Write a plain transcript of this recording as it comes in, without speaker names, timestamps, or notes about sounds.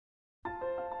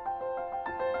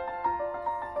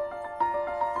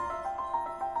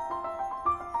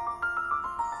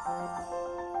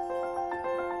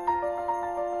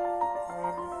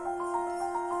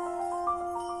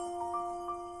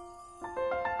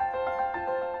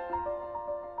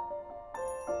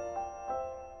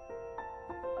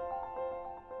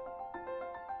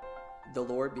The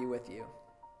Lord be with you.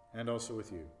 And also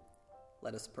with you.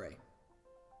 Let us pray.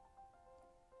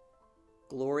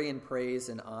 Glory and praise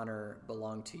and honor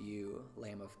belong to you,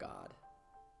 Lamb of God,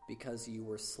 because you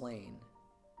were slain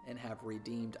and have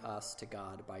redeemed us to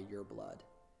God by your blood,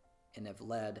 and have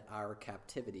led our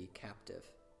captivity captive.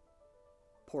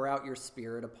 Pour out your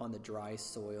Spirit upon the dry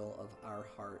soil of our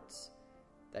hearts,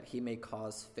 that he may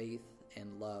cause faith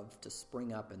and love to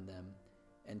spring up in them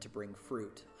and to bring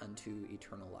fruit unto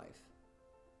eternal life.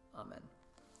 Amen.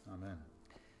 Amen.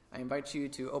 I invite you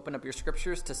to open up your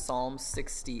scriptures to Psalm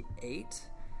 68.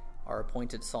 Our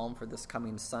appointed psalm for this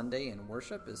coming Sunday in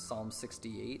worship is Psalm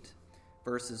 68,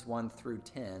 verses 1 through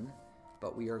 10,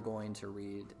 but we are going to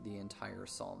read the entire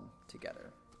psalm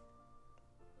together.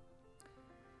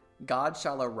 God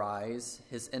shall arise,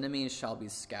 his enemies shall be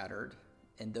scattered,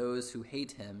 and those who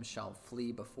hate him shall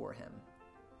flee before him.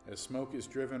 As smoke is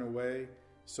driven away,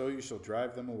 so you shall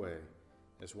drive them away.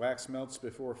 As wax melts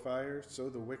before fire, so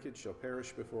the wicked shall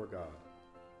perish before God.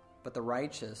 But the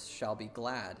righteous shall be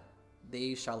glad.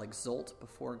 They shall exult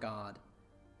before God.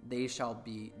 They shall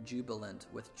be jubilant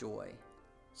with joy.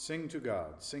 Sing to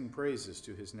God, sing praises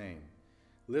to his name.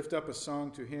 Lift up a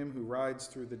song to him who rides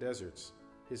through the deserts.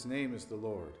 His name is the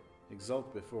Lord.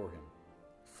 Exult before him.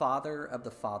 Father of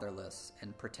the fatherless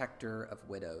and protector of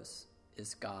widows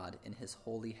is God in his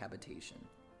holy habitation.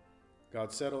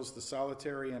 God settles the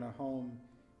solitary in a home.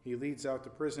 He leads out the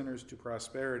prisoners to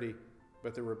prosperity,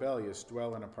 but the rebellious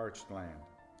dwell in a parched land.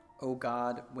 O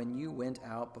God, when you went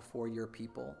out before your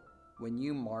people, when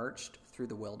you marched through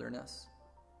the wilderness,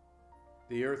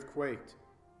 the earth quaked,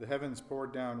 the heavens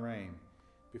poured down rain,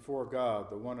 before God,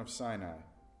 the one of Sinai,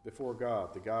 before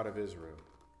God, the God of Israel.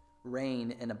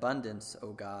 Rain in abundance,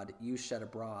 O God, you shed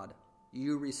abroad.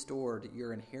 You restored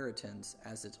your inheritance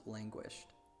as it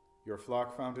languished. Your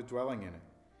flock found a dwelling in it.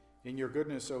 In your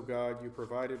goodness, O God, you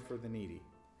provided for the needy.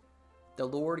 The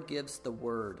Lord gives the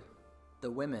word.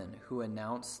 The women who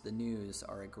announce the news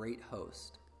are a great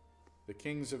host. The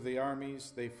kings of the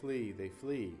armies, they flee, they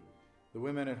flee. The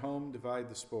women at home divide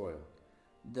the spoil.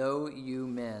 Though you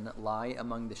men lie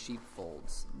among the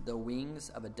sheepfolds, the wings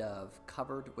of a dove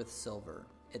covered with silver,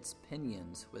 its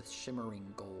pinions with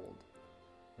shimmering gold.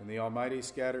 When the Almighty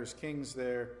scatters kings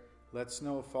there, let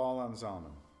snow fall on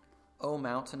Zalman. O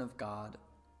mountain of God,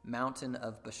 mountain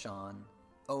of Bashan,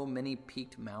 O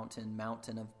many-peaked mountain,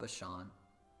 mountain of Bashan.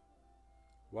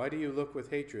 Why do you look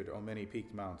with hatred, O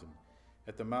many-peaked mountain,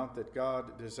 at the mount that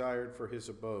God desired for his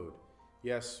abode,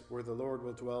 yes, where the Lord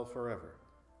will dwell forever?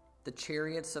 The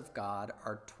chariots of God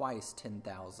are twice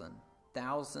 10,000,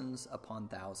 thousands upon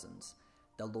thousands.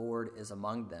 The Lord is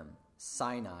among them.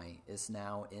 Sinai is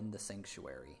now in the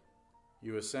sanctuary.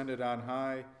 You ascended on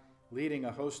high, leading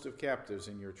a host of captives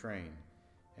in your train,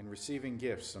 and receiving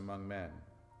gifts among men,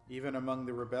 even among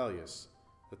the rebellious,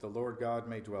 that the Lord God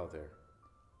may dwell there.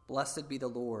 Blessed be the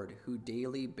Lord, who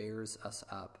daily bears us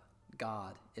up.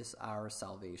 God is our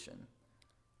salvation.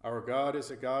 Our God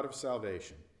is a God of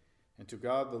salvation, and to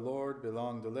God the Lord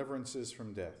belong deliverances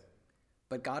from death.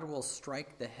 But God will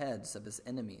strike the heads of his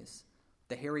enemies,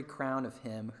 the hairy crown of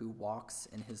him who walks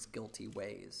in his guilty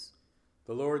ways.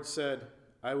 The Lord said,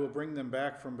 I will bring them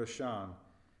back from Bashan.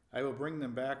 I will bring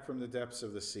them back from the depths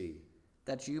of the sea.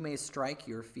 That you may strike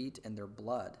your feet in their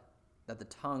blood, that the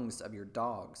tongues of your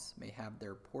dogs may have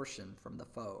their portion from the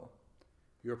foe.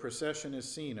 Your procession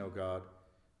is seen, O God,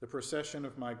 the procession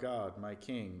of my God, my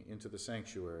King, into the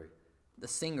sanctuary. The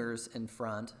singers in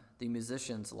front, the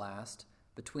musicians last,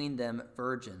 between them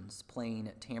virgins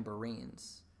playing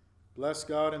tambourines. Bless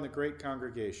God in the great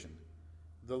congregation.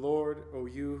 The Lord, O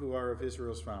you who are of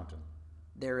Israel's fountain.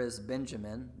 There is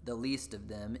Benjamin, the least of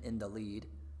them, in the lead,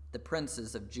 the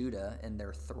princes of Judah in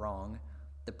their throng,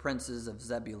 the princes of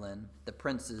Zebulun, the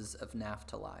princes of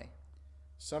Naphtali.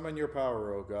 Summon your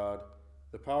power, O God,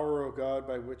 the power, O God,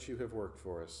 by which you have worked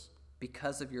for us.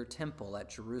 Because of your temple at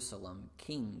Jerusalem,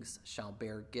 kings shall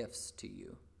bear gifts to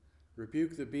you.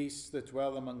 Rebuke the beasts that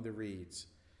dwell among the reeds,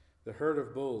 the herd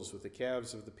of bulls with the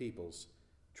calves of the peoples.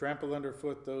 Trample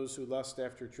underfoot those who lust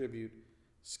after tribute.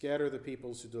 Scatter the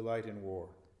peoples who delight in war.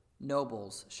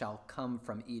 Nobles shall come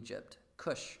from Egypt.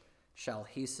 Cush shall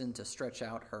hasten to stretch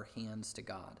out her hands to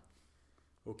God.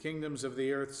 O kingdoms of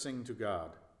the earth, sing to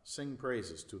God. Sing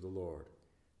praises to the Lord.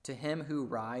 To him who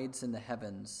rides in the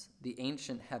heavens, the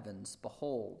ancient heavens,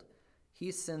 behold,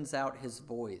 he sends out his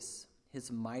voice,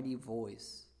 his mighty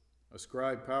voice.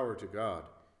 Ascribe power to God,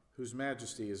 whose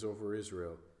majesty is over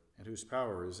Israel, and whose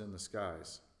power is in the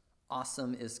skies.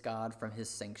 Awesome is God from his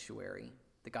sanctuary,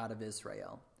 the God of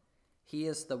Israel. He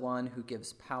is the one who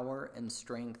gives power and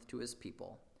strength to his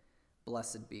people.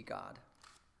 Blessed be God.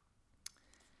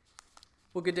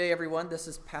 Well, good day, everyone. This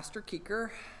is Pastor Keeker,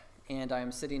 and I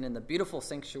am sitting in the beautiful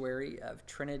sanctuary of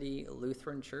Trinity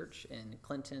Lutheran Church in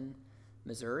Clinton,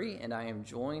 Missouri, and I am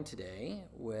joined today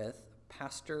with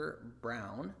Pastor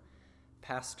Brown,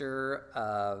 pastor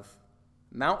of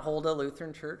Mount Huldah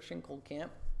Lutheran Church in Cold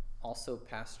Camp, also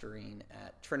pastoring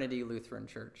at Trinity Lutheran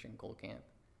Church in Cold Camp,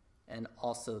 and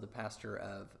also the pastor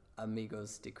of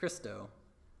Amigos de Cristo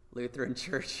Lutheran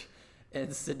Church in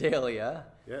Sedalia.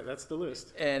 Yeah, that's the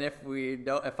list. And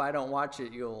if I don't watch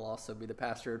it, you'll also be the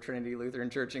pastor of Trinity Lutheran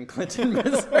Church in Clinton,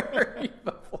 Missouri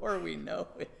before we know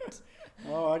it.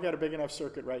 Oh, I got a big enough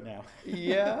circuit right now.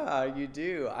 Yeah, you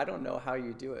do. I don't know how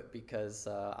you do it because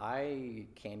I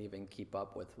can't even keep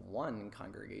up with one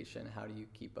congregation. How do you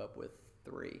keep up with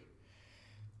three?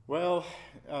 Well,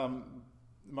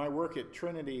 my work at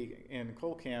Trinity in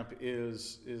Cold Camp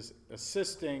is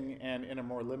assisting and in a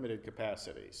more limited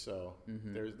capacity. So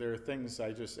there are things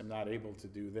I just am not able to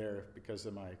do there because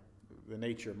of the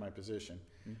nature of my position.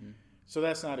 So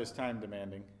that's not as time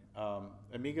demanding.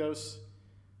 Amigos,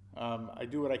 I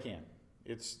do what I can.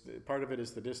 It's part of it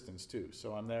is the distance too.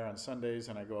 So I'm there on Sundays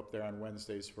and I go up there on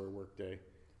Wednesdays for a work day.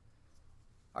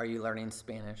 Are you learning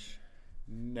Spanish?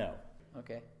 No.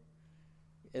 Okay.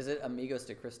 Is it Amigos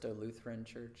de Cristo Lutheran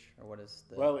Church, or what is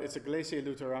the... Well, it's Iglesia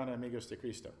Luterana Amigos de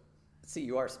Cristo. See,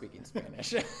 you are speaking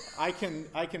Spanish. I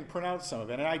can pronounce some of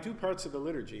it, and I do parts of the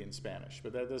liturgy in Spanish,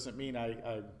 but that doesn't mean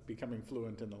I'm becoming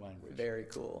fluent in the language. Very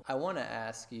cool. I want to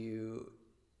ask you,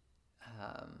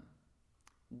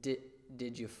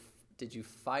 did you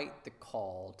fight the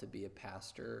call to be a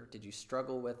pastor? Did you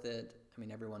struggle with it? I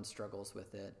mean, everyone struggles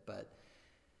with it, but...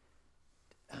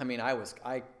 I mean,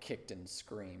 I kicked and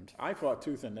screamed. I fought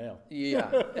tooth and nail. Yeah,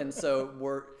 and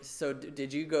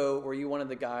did you were you one of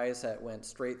the guys that went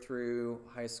straight through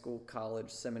high school, college,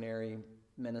 seminary,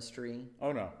 ministry?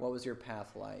 Oh, no. What was your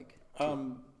path like?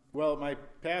 Well, my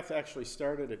path actually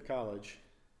started at college,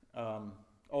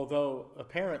 although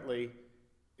apparently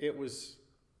it was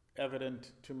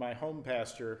evident to my home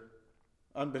pastor,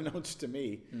 unbeknownst to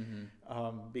me,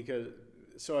 because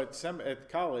at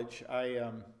college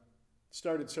I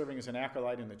started serving as an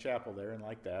acolyte in the chapel there and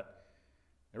liked that.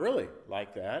 I really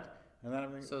liked that. And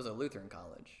then So it was a Lutheran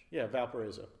college? Yeah,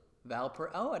 Valparaiso.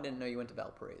 Oh, I didn't know you went to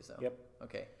Valparaiso. Yep.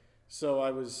 Okay. So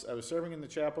I was serving in the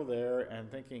chapel there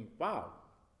and thinking, wow,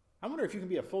 I wonder if you can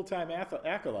be a full-time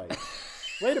acolyte.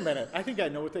 Wait a minute, I think I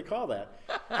know what they call that.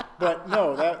 But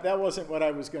no, that wasn't what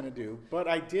I was going to do. But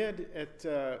I did at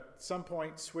some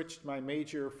point switched my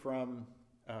major from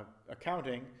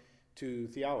accounting to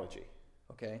theology.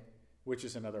 Okay. Which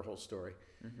is another whole story.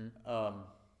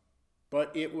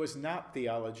 But it was not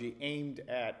theology aimed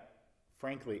at,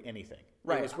 frankly, anything.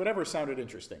 Right. It was whatever sounded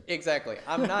interesting. Exactly.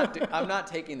 I'm not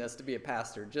taking this to be a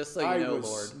pastor, just so you know, Lord. I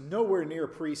was nowhere near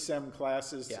pre-sem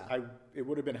classes. Yeah. It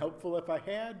would have been helpful if I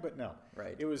had, but no.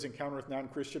 Right. It was encounter with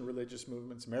non-Christian religious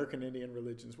movements, American Indian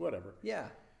religions, whatever. Yeah.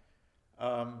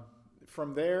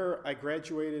 From there, I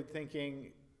graduated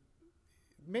thinking...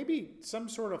 maybe some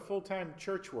sort of full-time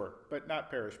church work, but not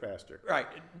parish pastor. Right.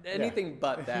 Anything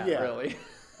but that, really.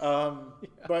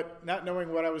 But not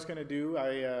knowing what I was going to do,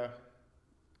 I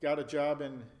got a job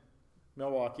in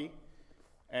Milwaukee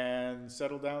and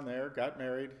settled down there, got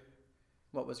married.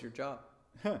 What was your job?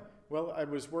 Well, I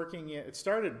was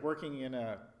started working in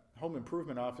a home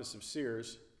improvement office of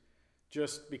Sears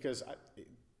just because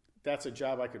that's a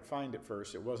job I could find at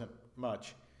first. It wasn't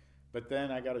much. But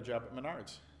then I got a job at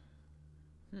Menards.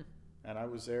 And I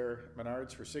was there at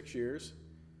Menards for 6 years.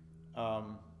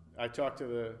 I talked to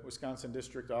the Wisconsin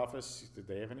district office. Did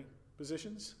they have any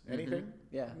positions? Anything?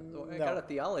 Yeah. I got a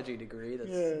theology degree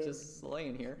that's just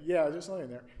laying here. Yeah, just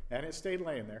laying there. And it stayed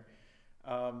laying there.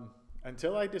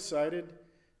 Until I decided,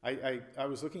 I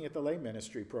was looking at the lay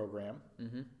ministry program,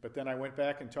 but then I went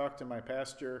back and talked to my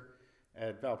pastor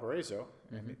at Valparaiso,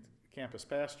 and campus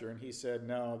pastor, and he said,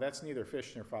 no, that's neither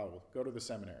fish nor fowl. Go to the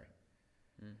seminary.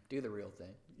 Do the real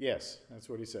thing. Yes, that's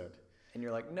what he said. And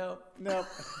you're like, nope.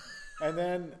 And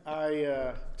then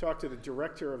I talked to the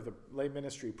director of the lay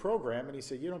ministry program, and he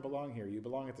said, you don't belong here. You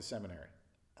belong at the seminary.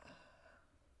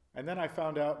 And then I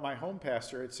found out my home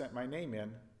pastor had sent my name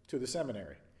in to the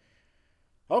seminary.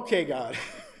 Okay, God.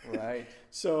 Right.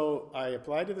 So I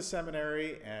applied to the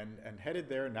seminary and headed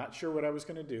there, not sure what I was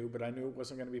going to do, but I knew it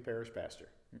wasn't going to be parish pastor.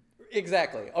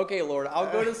 Exactly. Okay, Lord, I'll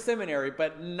go to seminary,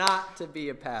 but not to be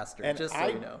a pastor, and just so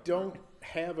you know. I don't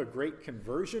have a great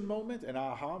conversion moment, an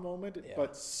aha moment,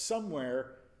 but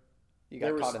somewhere you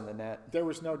got caught in the net. There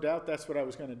was no doubt that's what I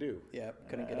was going to do. Yeah,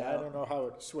 couldn't get out. I don't know how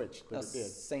it switched, but it did.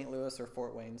 St. Louis or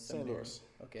Fort Wayne Seminary? St. Louis.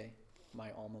 Okay,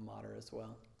 my alma mater as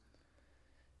well.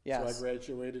 Yes. So I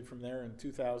graduated from there in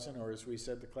 2000, or as we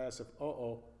said, the class of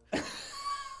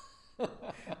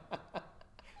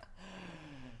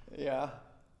Yeah.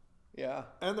 Yeah.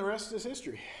 And the rest is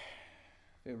history.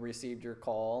 You received your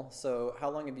call. So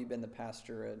how long have you been the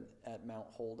pastor at Mount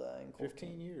Holda in Colton?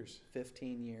 15 years.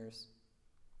 15 years.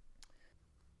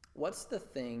 What's the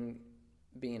thing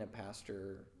being a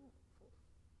pastor?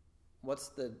 What's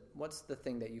the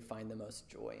thing that you find the most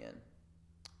joy in?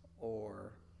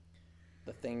 Or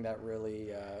the thing that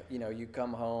really, you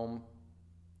come home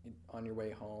on your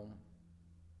way home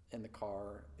in the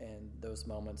car and those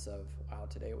moments of, wow,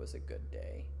 today was a good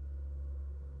day.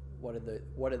 What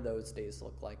did those days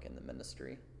look like in the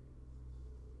ministry?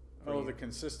 The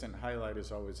consistent highlight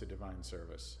is always a divine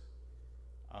service.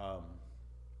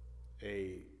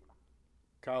 A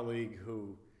colleague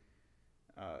who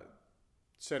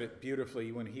said it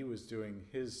beautifully when he was doing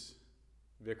his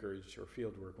vicarage or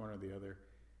field work, one or the other.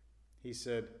 He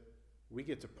said, we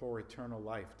get to pour eternal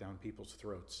life down people's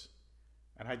throats.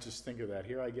 And I just think of that.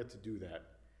 Here I get to do that.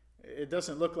 It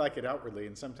doesn't look like it outwardly,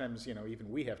 and sometimes, even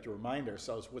we have to remind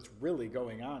ourselves what's really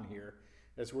going on here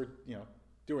as we're,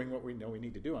 doing what we know we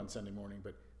need to do on Sunday morning.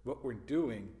 But what we're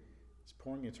doing is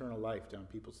pouring eternal life down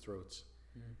people's throats.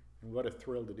 Mm-hmm. And what a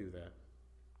thrill to do that.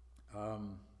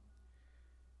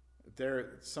 There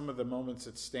are some of the moments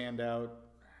that stand out.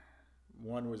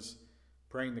 One was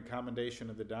praying the commendation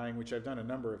of the dying, which I've done a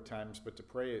number of times, but to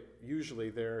pray it,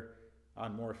 usually they're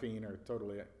on morphine or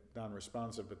totally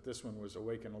non-responsive, but this one was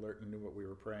awake and alert and knew what we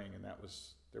were praying, and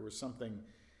there was something.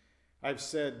 I've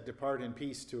said depart in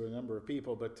peace to a number of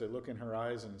people, but to look in her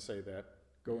eyes and say that,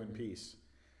 go mm-hmm. in peace,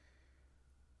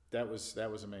 that was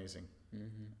amazing.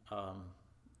 Mm-hmm.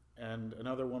 And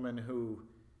another woman who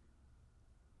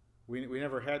we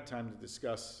never had time to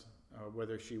discuss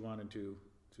whether she wanted to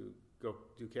go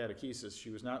do catechesis. She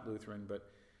was not Lutheran,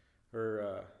 but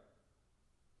her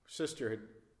sister had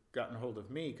gotten hold of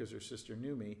me because her sister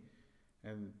knew me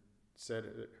and said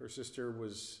that her sister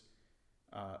was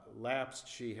lapsed.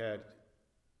 She had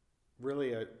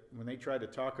really when they tried to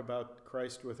talk about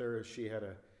Christ with her, she had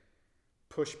a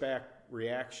pushback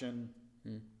reaction,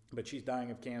 but she's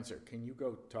dying of cancer. Can you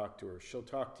go talk to her? She'll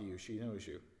talk to you. She knows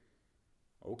you.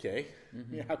 Okay.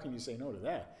 Mm-hmm. Yeah, how can you say no to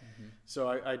that? Mm-hmm. So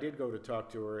I did go to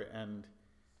talk to her, and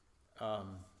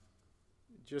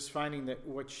just finding that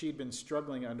what she'd been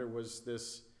struggling under was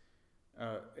this,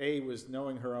 was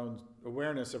knowing her own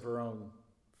awareness of her own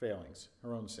failings,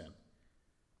 her own sin.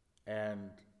 And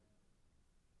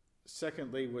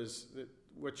secondly was that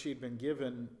what she'd been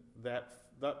given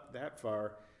that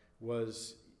far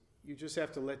was, you just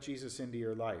have to let Jesus into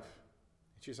your life.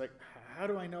 And she's like, how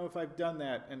do I know if I've done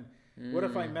that? And what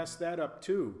if I messed that up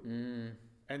too?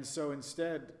 And so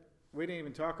instead, we didn't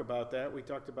even talk about that. We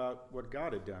talked about what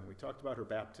God had done. We talked about her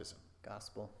baptism.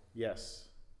 Gospel. Yes.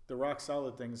 The rock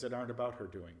solid things that aren't about her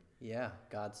doing. Yeah,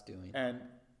 God's doing. And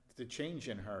the change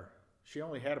in her. She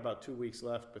only had about 2 weeks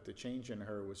left, but the change in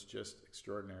her was just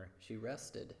extraordinary. She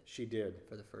rested. She did.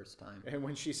 For the first time. And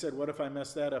when she said, what if I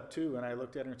messed that up too? And I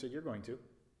looked at her and said, you're going to.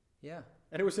 Yeah.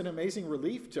 And it was an amazing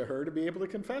relief to her to be able to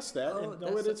confess that and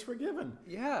know that it's forgiven.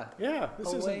 Yeah. Yeah.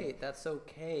 Wait, that's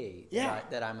okay. Yeah.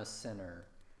 That I'm a sinner.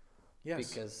 Yes.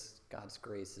 Because God's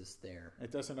grace is there.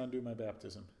 It doesn't undo my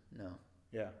baptism. No.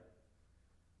 Yeah.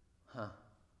 Huh.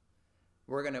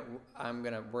 We're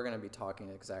gonna be talking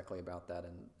exactly about that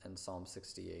in Psalm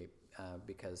 68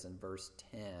 because in verse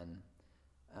 10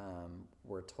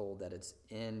 we're told that it's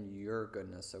in your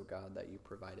goodness, O God, that you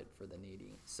provided for the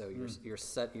needy. So you're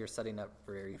setting up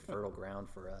very fertile ground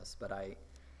for us. But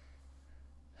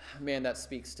that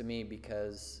speaks to me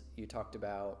because you talked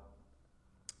about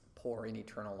pouring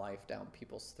eternal life down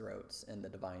people's throats in the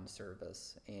divine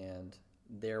service. And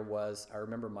I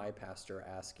remember my pastor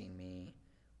asking me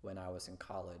when I was in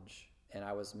college, and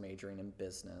I was majoring in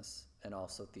business and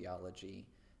also theology,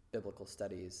 biblical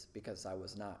studies, because I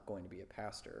was not going to be a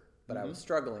pastor. But I was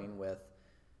struggling with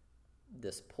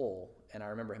this pull. And I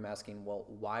remember him asking, well,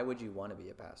 why would you want to be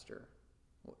a pastor?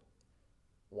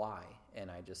 Why?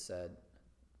 And I just said,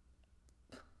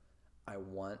 I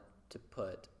want to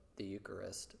put the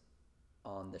Eucharist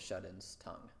on the shut-in's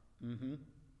tongue. Mm-hmm.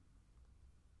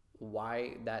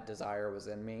 Why that desire was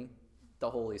in me? The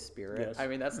Holy Spirit. Yes. I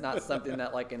mean, that's not something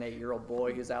that like an 8-year-old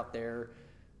boy who's out there,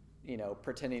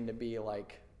 pretending to be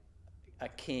like a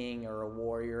king or a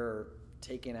warrior or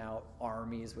taking out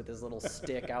armies with his little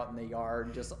stick out in the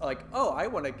yard, just like, oh, I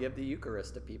want to give the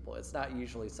Eucharist to people. It's not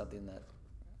usually something that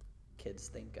kids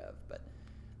think of, but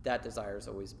that desire's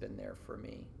always been there for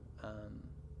me.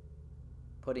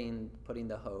 Putting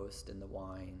the host and the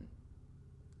wine,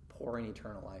 pouring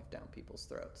eternal life down people's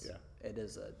throats. Yeah.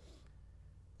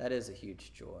 That is a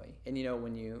huge joy. And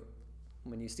when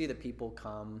you see the people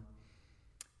come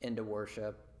into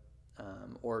worship,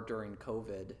 or during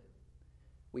COVID,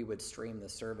 we would stream the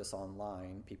service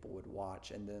online. People would watch,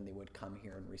 and then they would come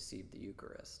here and receive the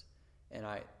Eucharist. And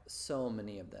so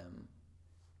many of them,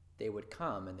 they would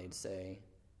come and they'd say,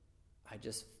 I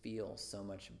just feel so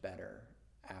much better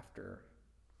after,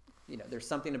 there's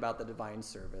something about the divine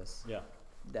service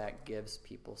that gives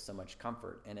people so much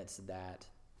comfort. And it's that,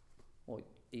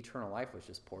 eternal life was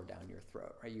just poured down your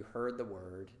throat, right? You heard the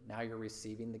word, now you're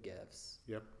receiving the gifts.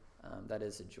 Yep. That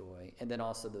is a joy. And then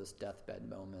also those deathbed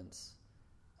moments.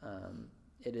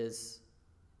 It is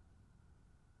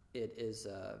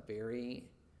a very,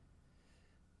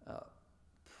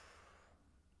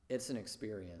 it's an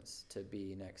experience to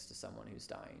be next to someone who's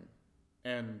dying.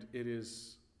 And it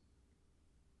is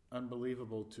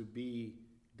unbelievable to be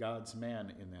God's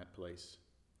man in that place.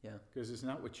 Yeah. Because it's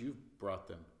not what you've brought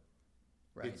them.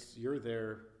 Right. You're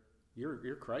there,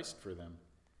 you're Christ for them.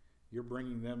 You're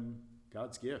bringing them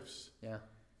God's gifts. Yeah.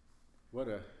 What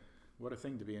a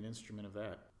thing to be an instrument of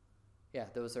that. Yeah,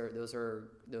 those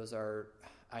are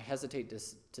I hesitate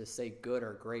to say good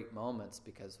or great moments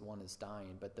because one is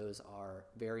dying, but those are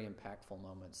very impactful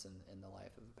moments in the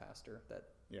life of a pastor that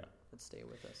stay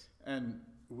with us. And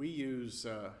we use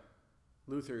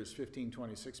Luther's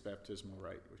 1526 baptismal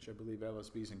rite, which I believe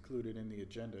LSB is included in the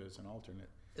agenda as an alternate.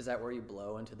 Is that where you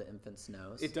blow into the infant's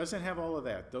nose? It doesn't have all of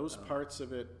that. Those parts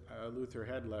of it Luther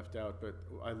had left out, but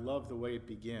I love the way it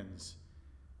begins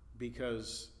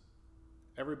because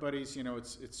everybody's,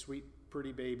 it's sweet,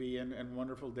 pretty baby and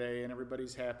wonderful day, and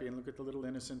everybody's happy, and look at the little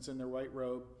innocents in their white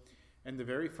robe. And the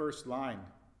very first line,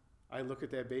 I look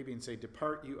at that baby and say,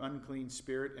 "Depart, you unclean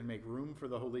spirit, and make room for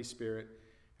the Holy Spirit."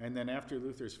 And then after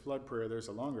Luther's flood prayer, there's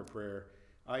a longer prayer.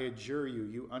 I adjure you,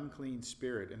 you unclean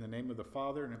spirit, in the name of the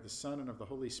Father and of the Son and of the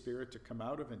Holy Spirit, to come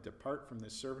out of and depart from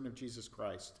this servant of Jesus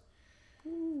Christ.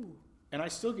 Ooh. And I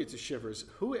still get to shivers.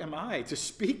 Who am I to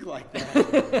speak like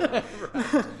that?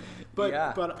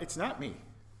 But it's not me.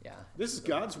 Yeah. This is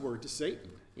God's word to Satan.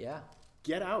 Yeah.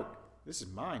 Get out. This is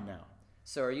mine now.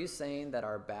 So are you saying that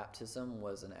our baptism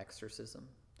was an exorcism?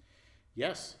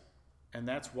 Yes. And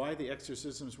that's why the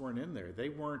exorcisms weren't in there.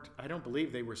 I don't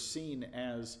believe they were seen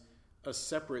as a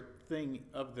separate thing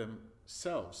of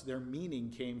themselves. Their meaning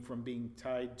came from being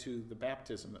tied to the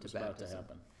baptism that was about to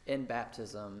happen. In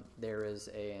baptism, there is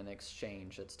an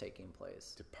exchange that's taking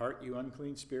place. Depart, you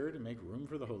unclean spirit, and make room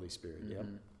for the Holy Spirit.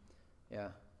 Mm-hmm.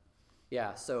 Yep.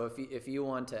 Yeah. So if you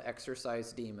want to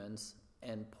exorcise demons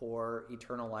and pour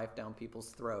eternal life down people's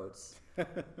throats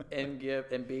and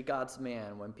be God's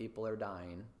man when people are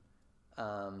dying,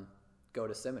 go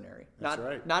to seminary. That's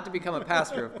right. Not to become a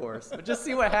pastor, of course, but just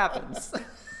see what happens.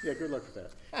 Yeah, good luck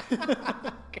with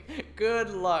that. Good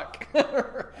luck.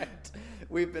 Right.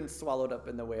 We've been swallowed up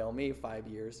in the whale. Me, 5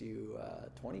 years. You,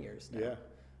 20 years now. Yeah.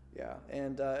 Yeah.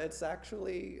 And it's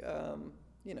actually,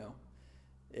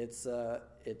 it's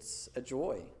a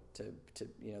joy to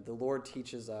the Lord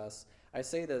teaches us. I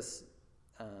say this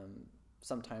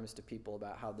sometimes to people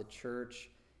about how the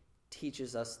church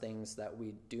teaches us things that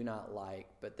we do not like,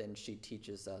 but then she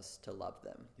teaches us to love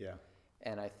them. Yeah.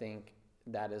 And I think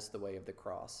that is the way of the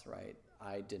cross, right?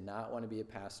 I did not want to be a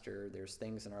pastor. There's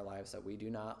things in our lives that we do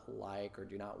not like or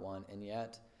do not want, and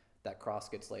yet that cross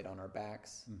gets laid on our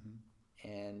backs,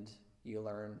 and you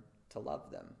learn to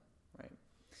love them, right?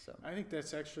 So I think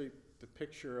that's actually the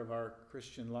picture of our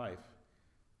Christian life.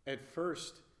 At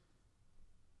first,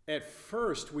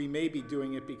 we may be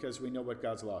doing it because we know what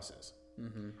God's law says.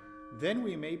 Mm-hmm. Then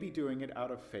we may be doing it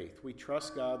out of faith. We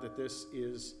trust God that this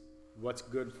is what's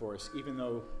good for us, even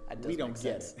though we don't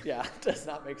get it. Yeah, it does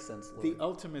not make sense, Lord. The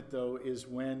ultimate, though, is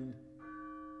when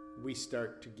we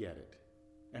start to get it.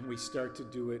 And we start to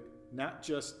do it not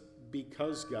just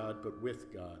because God, but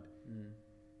with God.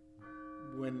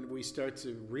 When we start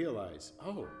to realize,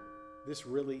 this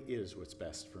really is what's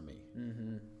best for me.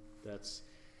 Mm-hmm.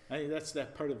 I think that's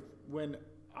that part of when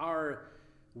our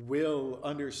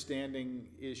understanding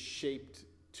is shaped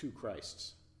to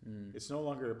Christ's. It's no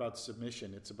longer about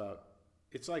submission.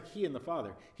 It's like he and the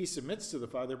Father. He submits to the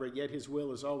Father, but yet his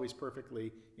will is always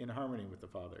perfectly in harmony with the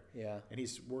Father. Yeah. And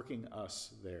he's working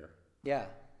us there. Yeah,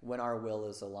 when our will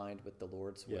is aligned with the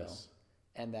Lord's will. Yes.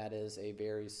 And that is a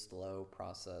very slow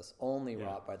process, only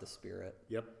wrought by the Spirit.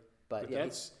 Yep. But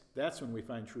that's when we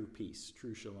find true peace,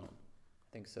 true shalom.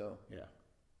 I think so. Yeah.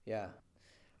 Yeah.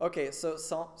 Okay, so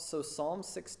Psalm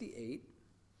 68.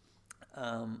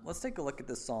 Let's take a look at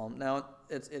this psalm. Now,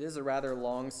 it is a rather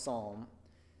long psalm.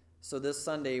 So this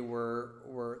Sunday,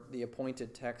 the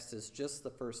appointed text is just the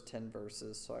first 10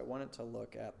 verses. So I wanted to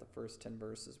look at the first 10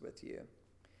 verses with you.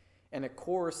 And of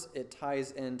course, it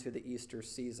ties into the Easter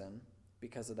season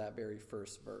because of that very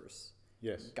first verse.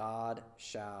 Yes. God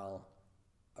shall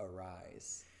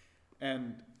arise.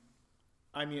 And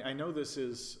I mean, I know this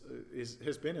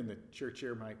has been in the church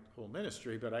here my whole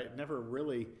ministry, but I never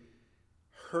really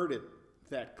heard it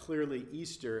that clearly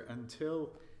Easter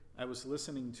until I was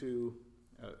listening to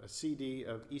a CD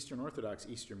of Eastern Orthodox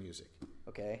Easter music.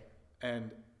 Okay.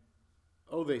 And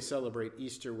they celebrate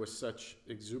Easter with such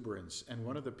exuberance. And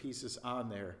one of the pieces on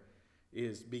there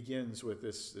begins with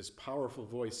this powerful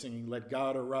voice singing, "Let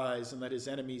God arise and let his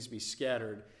enemies be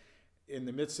scattered," in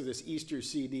the midst of this Easter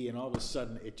CD, and all of a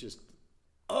sudden it just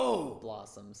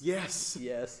blossoms. Yes.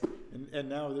 Yes. And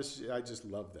now I just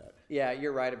love that. Yeah,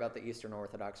 you're right about the Eastern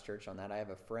Orthodox Church on that. I have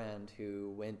a friend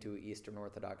who went to Eastern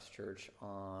Orthodox Church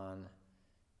on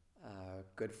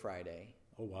Good Friday.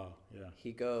 Oh, wow. Yeah.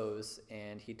 He goes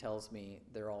and he tells me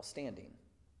they're all standing.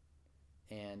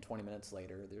 And 20 minutes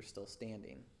later, they're still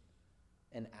standing.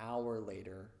 An hour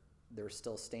later, they're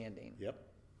still standing. Yep.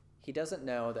 He doesn't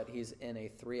know that he's in a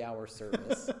 3-hour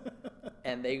service,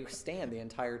 and they stand the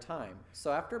entire time.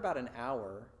 So after about an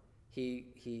hour,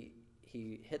 he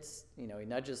hits, he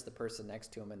nudges the person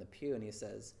next to him in the pew, and he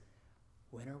says,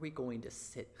 "When are we going to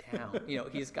sit down?"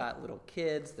 He's got little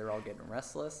kids; they're all getting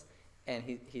restless, and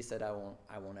he said, "I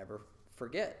won't ever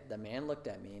forget." The man looked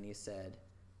at me and he said,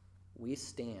 "We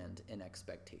stand in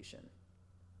expectation."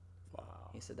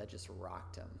 Wow. He said that just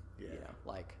rocked him. Yeah.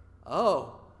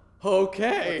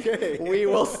 Okay. We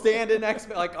will stand in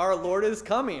like our Lord is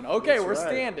coming. Okay, That's we're right.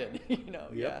 standing.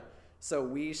 Yep. Yeah. So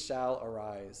we shall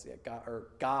arise. Yeah,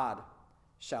 God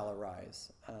shall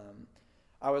arise.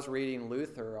 I was reading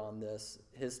Luther on this,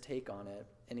 his take on it,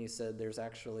 and he said there's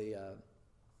actually it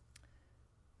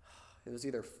was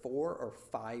either 4 or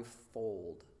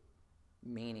 5-fold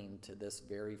meaning to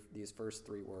these first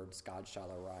 3 words, God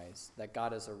shall arise. That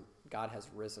God has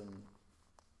risen.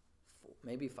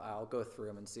 Maybe I'll go through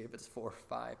them and see if it's 4 or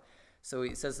 5. So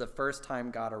he says the first time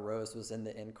God arose was in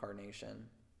the incarnation.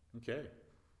 Okay.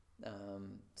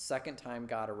 Second time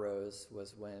God arose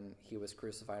was when he was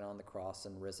crucified on the cross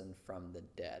and risen from the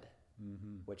dead,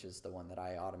 which is the one that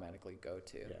I automatically go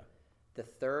to. Yeah. The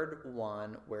third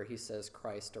one where he says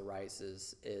Christ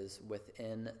arises is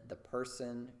within the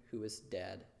person who is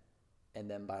dead, and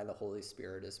then by the Holy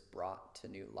Spirit is brought to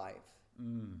new life.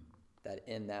 That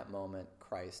in that moment,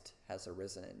 Christ has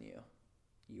arisen in you.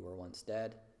 You were once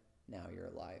dead, now you're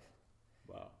alive.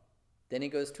 Wow. Then he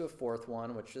goes to a fourth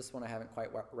one, which this one I haven't quite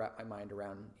wrapped my mind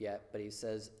around yet, but he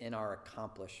says, in our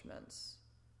accomplishments,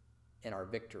 in our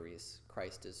victories,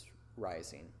 Christ is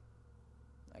rising.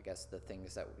 I guess the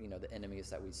things that, the enemies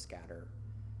that we scatter,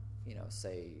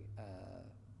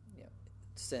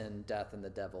 sin, death, and the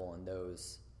devil, and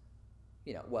those,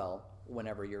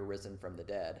 whenever you're risen from the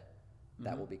dead,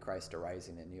 that will be Christ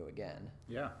arising in you again.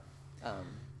 Yeah.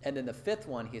 And then the fifth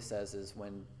one, he says, is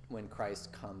when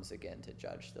Christ comes again to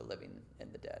judge the living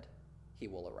and the dead. He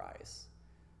will arise,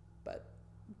 but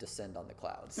descend on the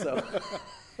clouds. So,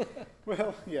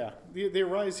 Well, yeah. The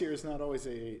arise here is not always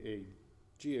a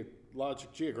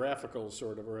geographical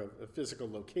sort of, or a physical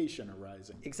location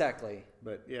arising. exactly.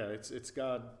 But yeah, it's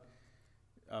God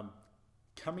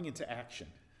coming into action.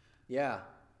 Yeah.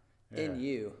 In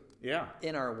you, Yeah.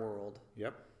 in our world.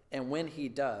 Yep. And when he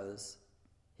does,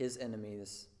 his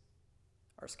enemies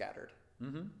are scattered.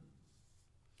 Mm-hmm.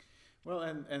 Well,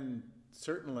 and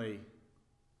certainly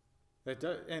that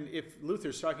does. And if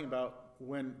Luther's talking about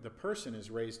when the person is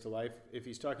raised to life, if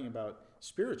he's talking about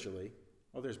spiritually,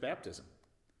 well, there's baptism.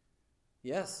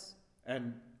 Yes.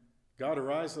 And God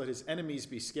arise, let his enemies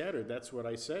be scattered. That's what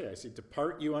I say. I say,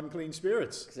 depart, you unclean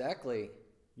spirits. Exactly.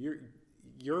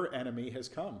 Your enemy has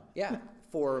come. Yeah.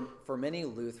 For many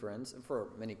Lutherans and for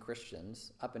many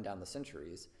Christians up and down the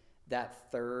centuries,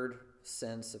 that third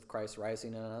sense of Christ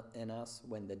rising in us,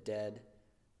 when the dead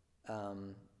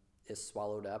is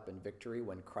swallowed up in victory,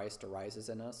 when Christ arises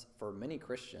in us, for many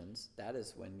Christians, that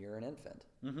is when you're an infant.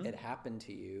 Mm-hmm. It happened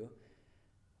to you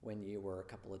when you were a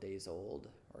couple of days old,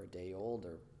 or a day old,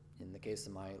 or in the case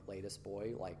of my latest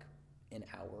boy, like an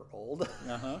hour old.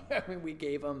 Uh-huh. I mean, we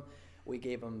gave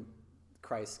him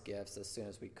Christ's gifts as soon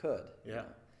as we could. Yeah.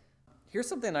 Here's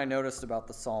something I noticed about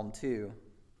the Psalm too,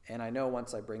 and I know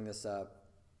once I bring this up,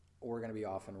 we're going to be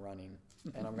off and running,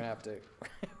 and I'm going to have to,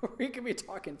 we could be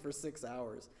talking for 6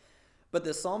 hours. But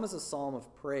the Psalm is a psalm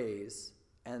of praise,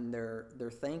 and they're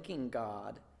thanking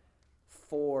God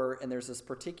for, and there's this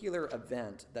particular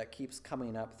event that keeps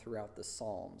coming up throughout the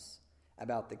Psalms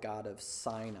about the God of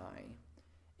Sinai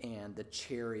and the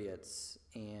chariots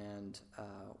and,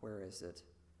 where is it?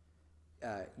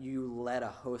 You led a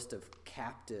host of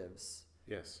captives.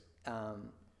 Yes.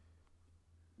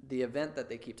 the event that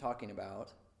they keep talking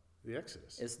about The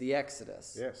Exodus. is the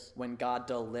Exodus. Yes. When God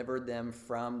delivered them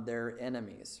from their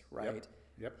enemies, right?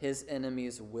 Yep. His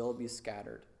enemies will be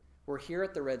scattered. We're here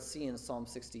at the Red Sea in Psalm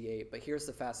 68, but here's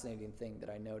the fascinating thing that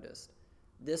I noticed.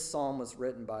 This psalm was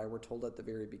written by, we're told at the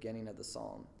very beginning of the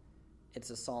psalm, it's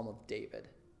a psalm of David.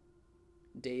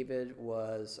 David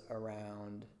was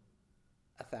around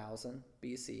 1000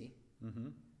 BC. Mm-hmm.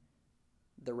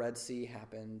 The Red Sea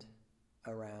happened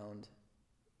around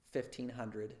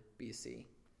 1500 BC.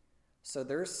 So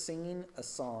they're singing a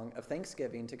song of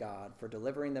thanksgiving to God for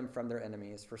delivering them from their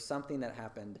enemies for something that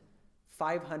happened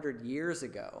 500 years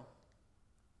ago.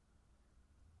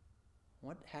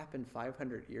 What happened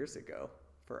 500 years ago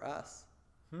for us?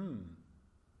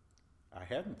 I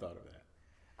hadn't thought of that.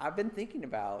 I've been thinking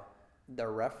about the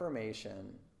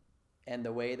Reformation and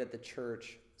the way that the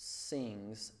church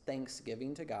sings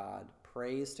thanksgiving to God,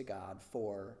 praise to God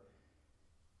for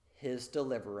his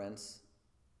deliverance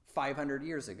 500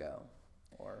 years ago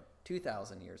or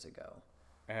 2,000 years ago.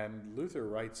 And Luther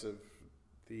writes of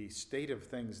the state of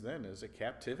things then as a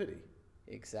captivity.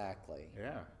 Exactly.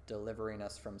 Yeah. Delivering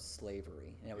us from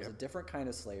slavery. And it was a different kind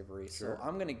of slavery. Sure. So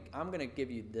I'm gonna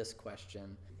give you this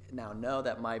question. Now know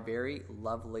that my very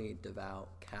lovely, devout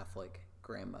Catholic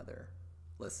grandmother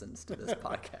listens to this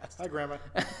podcast. Hi, Grandma.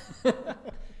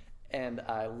 And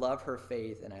I love her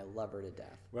faith and I love her to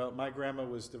death. Well, my grandma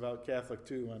was devout Catholic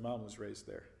too. My mom was raised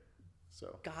there.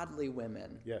 So Godly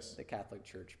women, yes, the Catholic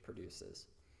Church produces.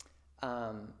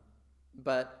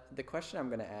 But the question I'm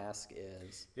going to ask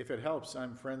is... if it helps,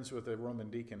 I'm friends with a Roman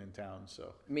deacon in town,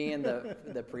 so... Me and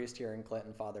the priest here in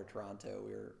Clinton, Father Toronto,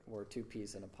 we're two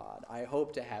peas in a pod. I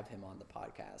hope to have him on the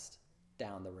podcast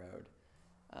down the road.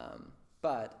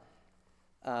 But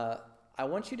I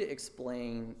want you to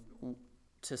explain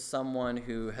to someone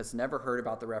who has never heard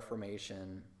about the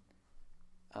Reformation,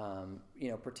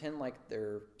 pretend like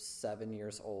they're 7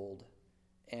 years old,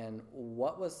 and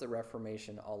what was the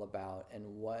Reformation all about, and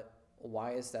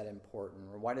why is that important,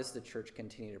 or why does the church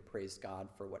continue to praise God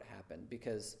for what happened?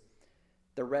 Because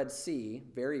the Red Sea,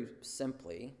 very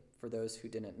simply, for those who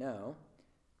didn't know,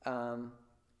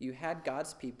 you had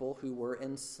God's people who were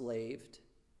enslaved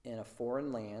in a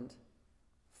foreign land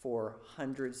for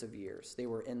hundreds of years. They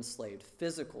were enslaved,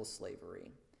 physical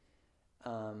slavery.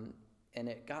 And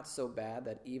it got so bad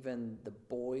that even the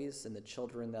boys and the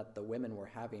children that the women were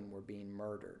having were being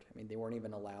murdered. I mean, they weren't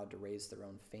even allowed to raise their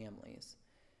own families.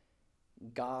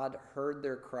 God heard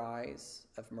their cries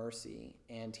of mercy,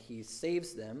 and he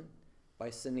saves them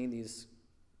by sending these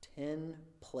 10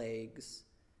 plagues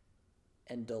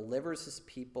and delivers his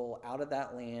people out of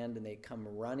that land, and they come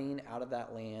running out of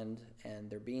that land, and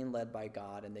they're being led by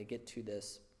God, and they get to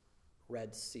this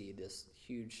Red Sea, this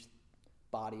huge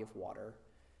body of water.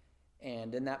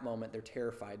 And in that moment, they're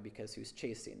terrified because who's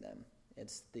chasing them?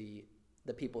 It's the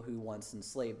people who once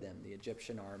enslaved them, the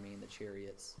Egyptian army and the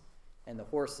chariots and the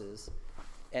horses.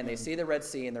 And they see the Red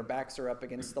Sea, and their backs are up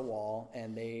against the wall,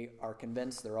 and they are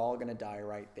convinced they're all going to die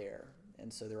right there.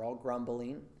 And so they're all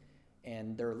grumbling,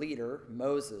 and their leader,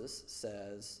 Moses,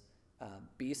 says,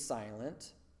 be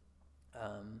silent.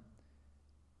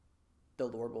 The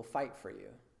Lord will fight for you.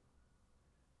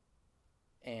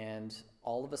 And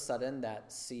all of a sudden,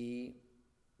 that sea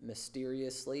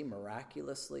mysteriously,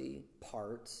 miraculously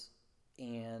parts,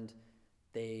 and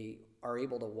they are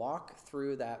able to walk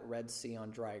through that Red Sea on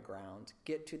dry ground,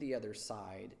 get to the other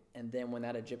side, and then when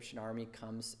that Egyptian army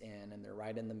comes in and they're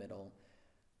right in the middle,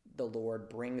 the Lord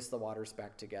brings the waters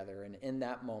back together, and in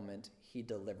that moment, he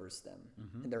delivers them,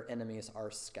 and their enemies are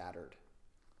scattered.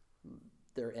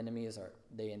 Their enemies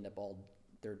they end up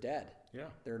they're dead. Yeah.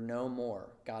 They're no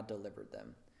more. God delivered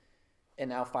them.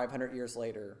 And now 500 years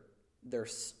later, they're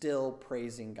still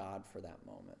praising God for that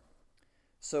moment.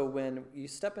 So when you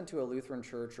step into a Lutheran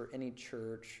church or any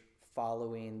church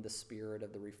following the spirit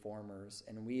of the Reformers,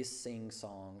 and we sing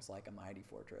songs like A Mighty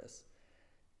Fortress,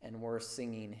 and we're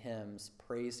singing hymns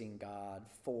praising God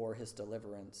for his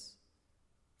deliverance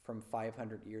from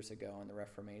 500 years ago in the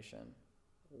Reformation,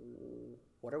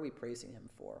 what are we praising him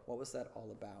for? What was that all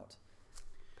about,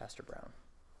 Pastor Brown?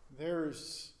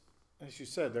 There's, as you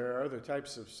said, there are other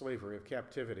types of slavery, of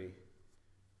captivity.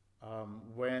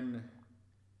 When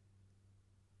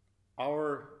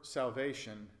our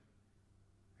salvation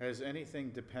has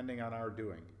anything depending on our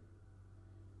doing,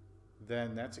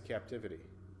 then that's a captivity,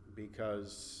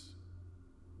 because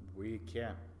we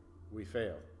can't, we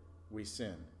fail, we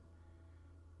sin,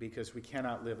 because we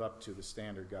cannot live up to the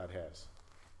standard God has.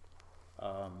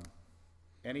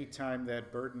 Anytime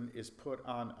that burden is put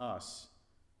on us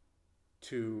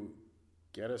to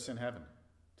get us in heaven,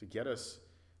 to get us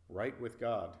right with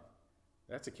God,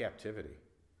 that's a captivity.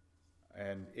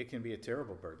 And it can be a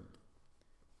terrible burden.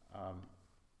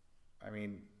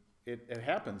 It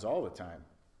happens all the time.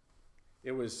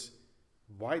 It was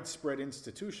widespread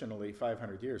institutionally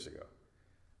 500 years ago.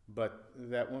 But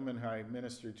that woman who I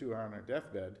ministered to on her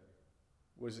deathbed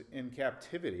was in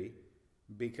captivity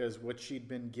because what she'd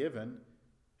been given,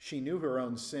 she knew her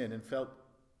own sin and felt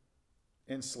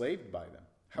enslaved by them.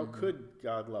 How could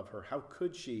God love her? How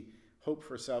could she hope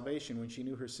for salvation when she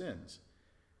knew her sins?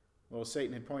 Well,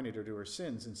 Satan had pointed her to her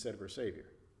sins instead of her Savior.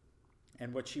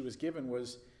 And what she was given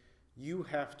was, you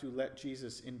have to let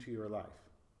Jesus into your life.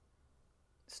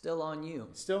 Still on you.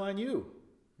 Still on you.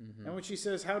 Mm-hmm. And when she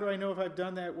says, how do I know if I've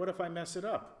done that? What if I mess it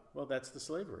up? Well, that's the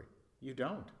slavery. You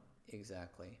don't.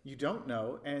 Exactly. You don't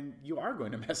know, and you are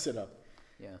going to mess it up.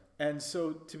 Yeah. And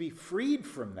so to be freed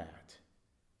from that,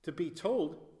 to be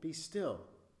told, be still.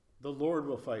 The Lord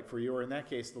will fight for you, or in that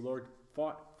case, the Lord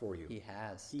fought for you. He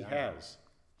has. He has.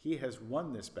 He has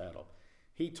won this battle.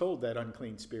 He told that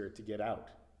unclean spirit to get out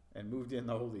and moved in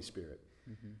the Holy Spirit.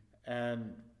 Mm-hmm.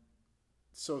 And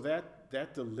so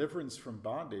that deliverance from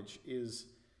bondage is,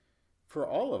 for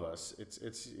all of us, it's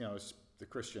the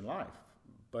Christian life.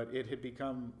 But it had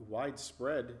become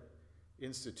widespread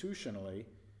institutionally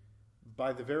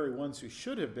by the very ones who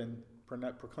should have been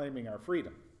proclaiming our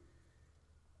freedom.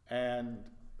 And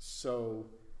so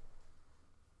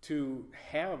to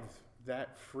have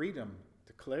that freedom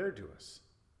declared to us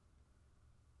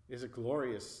is a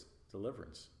glorious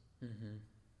deliverance. Mm-hmm.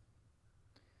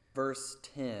 Verse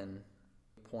 10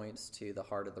 points to the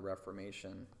heart of the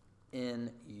Reformation.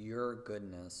 In your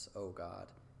goodness, O God,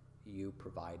 you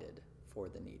provided for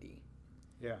the needy.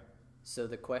 Yeah. So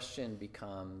the question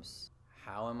becomes,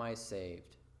 how am I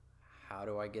saved? How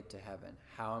do I get to heaven?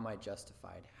 How am I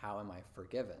justified? How am I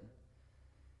forgiven?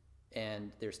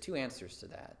 And there's two answers to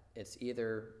that. It's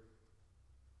either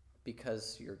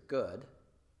because you're good,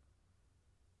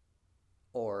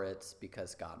 or it's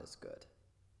because God is good.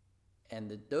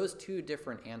 And those two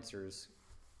different answers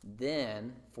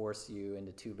then force you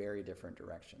into two very different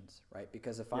directions, right?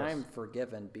 Because if I'm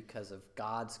forgiven because of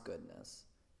God's goodness,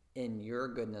 in your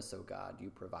goodness, O God,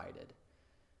 you provided,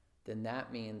 then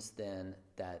that means then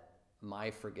that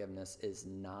my forgiveness is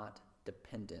not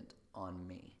dependent on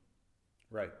me.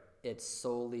 Right. It's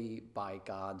solely by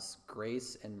God's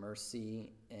grace and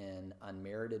mercy and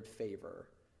unmerited favor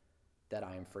that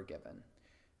I am forgiven.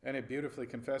 And it beautifully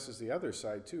confesses the other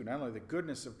side too, not only the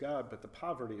goodness of God, but the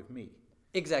poverty of me.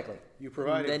 Exactly. You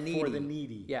provided for the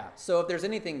needy. Yeah. So if there's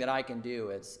anything that I can do,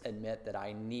 it's admit that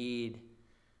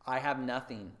I have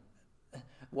nothing.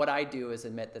 What I do is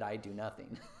admit that I do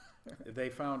nothing. They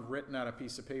found written on a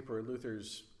piece of paper at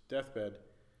Luther's deathbed,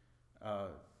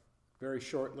 very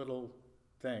short little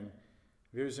thing,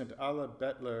 Wir sind alle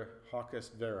Bettler hoc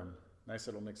est verum. Nice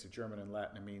little mix of German and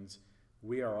Latin. It means,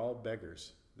 we are all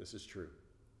beggars. This is true.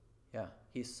 Yeah,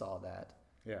 he saw that.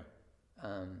 Yeah.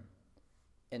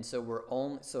 And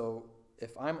so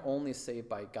if I'm only saved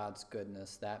by God's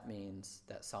goodness, that means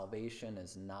that salvation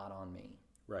is not on me.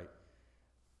 Right.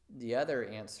 The other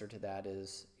answer to that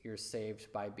is you're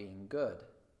saved by being good,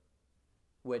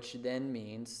 which then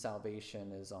means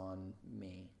salvation is on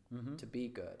me to be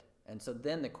good. And so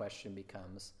then the question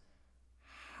becomes,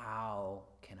 how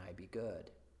can I be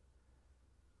good?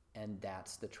 And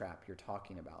that's the trap you're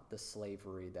talking about, the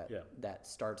slavery that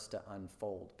starts to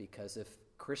unfold. Because if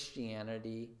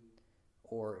Christianity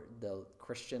or the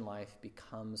Christian life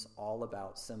becomes all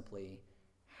about simply,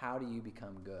 how do you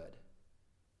become good?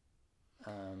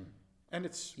 And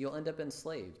you'll end up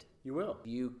enslaved. You will.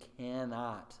 You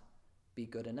cannot be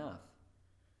good enough.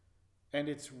 And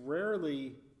it's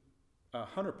rarely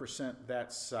 100%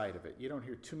 that side of it. You don't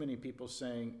hear too many people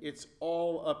saying, it's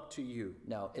all up to you.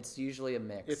 No, it's usually a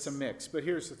mix. It's a mix. But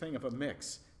here's the thing of a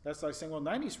mix. That's like saying, well,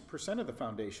 90% of the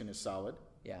foundation is solid.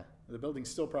 Yeah. The building's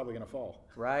still probably going to fall.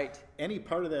 Right. Any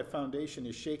part of that foundation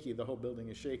is shaky, the whole building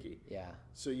is shaky. Yeah.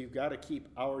 So you've got to keep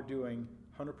our doing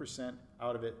 100%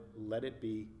 out of it. Let it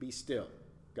be. Be still.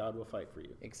 God will fight for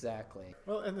you. Exactly.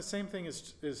 Well, and the same thing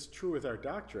is true with our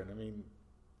doctrine. I mean,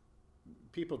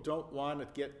 people don't want to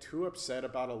get too upset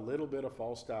about a little bit of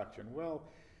false doctrine. Well,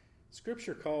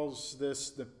 Scripture calls this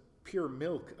the pure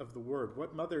milk of the Word.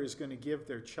 What mother is going to give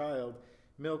their child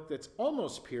milk that's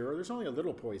almost pure? There's only a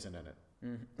little poison in it.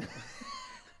 Mm.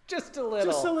 Just a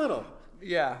little. Just a little.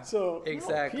 Yeah. So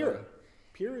exactly. No, pure.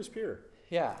 Pure is pure.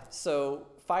 Yeah. So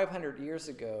 500 years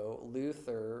ago,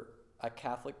 Luther, a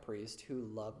Catholic priest who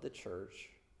loved the church,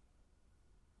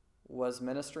 was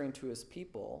ministering to his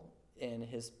people, and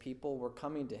his people were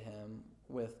coming to him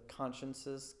with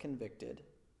consciences convicted,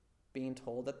 being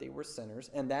told that they were sinners,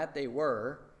 and that they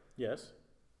were. Yes.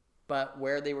 But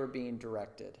where they were being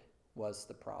directed was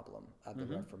the problem of the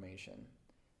Reformation.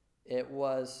 It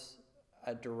was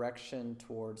a direction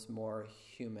towards more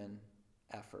human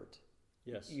effort.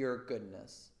 Yes. Your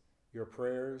goodness. Your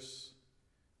prayers,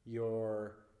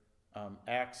 your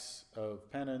acts of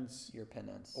penance. Your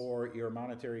penance. Or your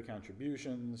monetary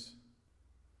contributions.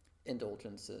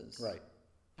 Indulgences. Right.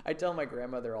 I tell my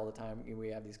grandmother all the time when we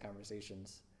have these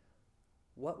conversations,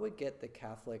 what would get the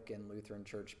Catholic and Lutheran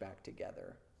Church back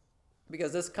together?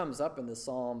 Because this comes up in the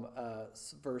Psalm,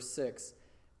 verse 6,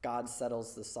 God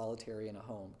settles the solitary in a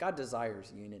home. God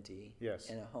desires unity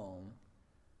in a home.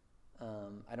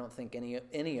 I don't think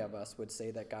any of us would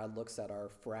say that God looks at our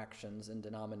fractions and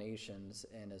denominations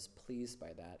and is pleased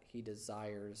by that. He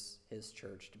desires his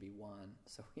church to be one.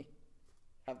 So we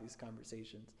have these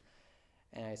conversations.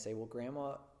 And I say, well,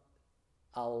 Grandma,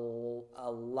 a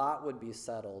lot would be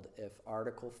settled if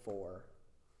Article 4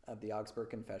 of the Augsburg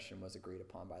Confession was agreed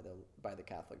upon by the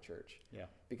Catholic Church. Yeah.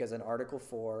 Because in Article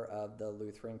 4 of the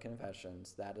Lutheran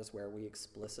Confessions, that is where we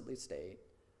explicitly state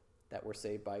that we're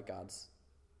saved by God's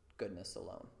goodness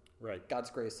alone. Right.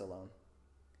 God's grace alone.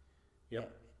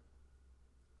 Yep.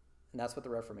 And that's what the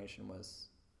Reformation was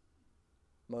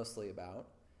mostly about.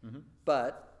 Mm-hmm.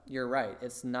 But you're right.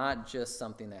 It's not just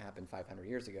something that happened 500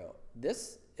 years ago.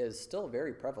 This is still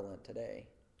very prevalent today.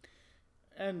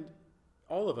 And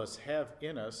all of us have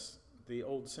in us the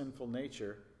old sinful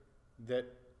nature that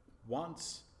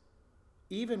wants,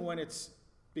 even when it's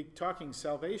talking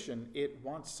salvation, it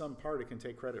wants some part it can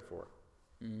take credit for.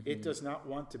 Mm-hmm. It does not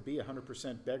want to be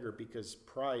 100% beggar because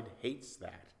pride hates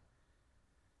that.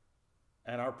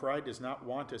 And our pride does not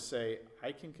want to say,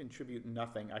 I can contribute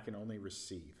nothing, I can only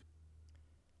receive.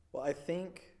 Well, I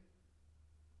think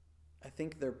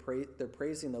they're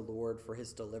praising the Lord for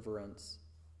his deliverance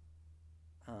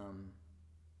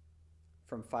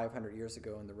from 500 years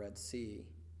ago in the Red Sea.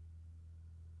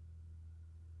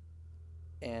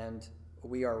 And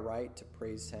we are right to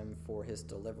praise him for his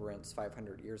deliverance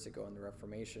 500 years ago in the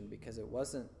Reformation, because it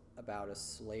wasn't about a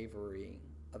slavery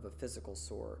of a physical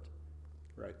sort.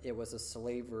 Right. It was a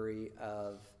slavery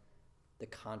of the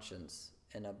conscience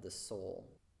and of the soul.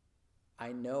 I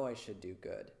know I should do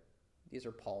good. These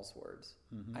are Paul's words.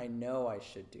 Mm-hmm. I know I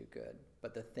should do good,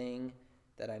 but the thing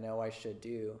that I know I should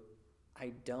do,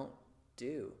 I don't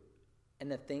do.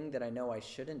 And the thing that I know I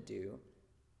shouldn't do,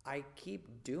 I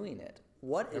keep doing it.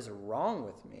 What is wrong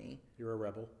with me? You're a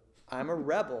rebel. I'm a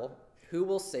rebel. Who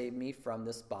will save me from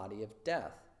this body of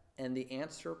death? And the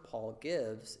answer Paul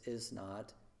gives is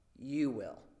not, you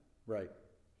will. Right.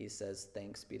 He says,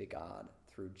 thanks be to God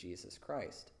through Jesus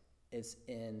Christ. It's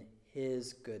in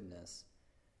his goodness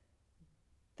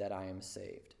that I am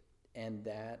saved. And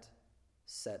that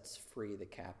sets free the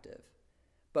captive.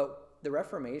 But the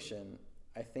Reformation,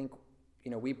 I think,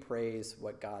 we praise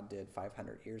what God did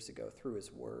 500 years ago through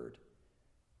his word.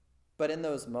 But in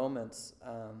those moments,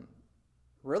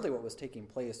 really what was taking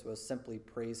place was simply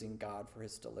praising God for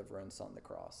his deliverance on the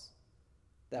cross.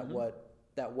 That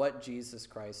what Jesus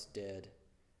Christ did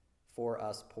for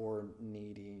us poor,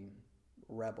 needy,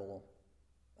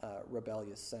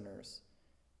 rebellious sinners,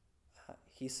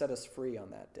 he set us free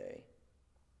on that day.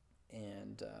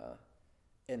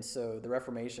 And so the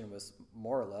Reformation was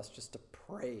more or less just a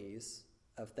praise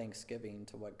of thanksgiving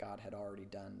to what God had already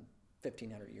done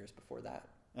 1,500 years before that.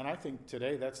 And I think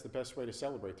today that's the best way to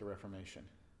celebrate the Reformation.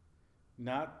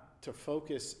 Not to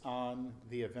focus on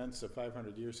the events of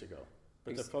 500 years ago,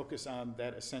 but to focus on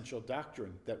that essential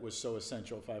doctrine that was so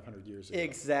essential 500 years ago.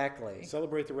 Exactly.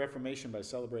 Celebrate the Reformation by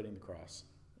celebrating the cross.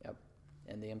 Yep.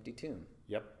 And the empty tomb.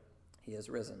 Yep. He has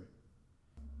risen.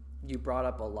 You brought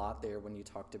up a lot there when you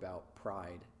talked about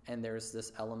pride. And there's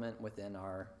this element within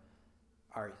our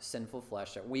sinful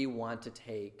flesh that we want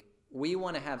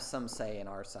to have some say in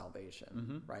our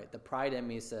salvation, right? The pride in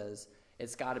me says,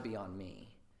 it's got to be on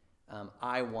me.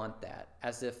 I want that,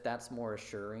 as if that's more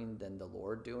assuring than the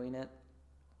Lord doing it.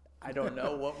 I don't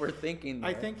know what we're thinking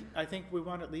there. I think we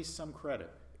want at least some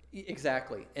credit.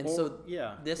 Exactly. And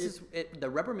the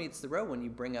rubber meets the road when you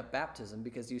bring up baptism,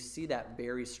 because you see that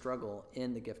very struggle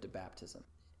in the gift of baptism.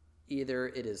 Either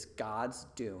it is God's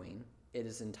doing, it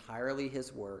is entirely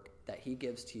his work that he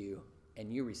gives to you,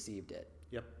 and you received it.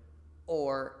 Yep.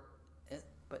 Or,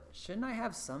 but shouldn't I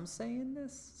have some say in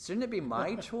this? Shouldn't it be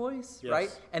my choice, yes.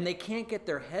 Right? And they can't get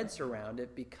their heads around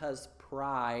it because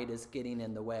pride is getting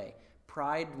in the way.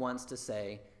 Pride wants to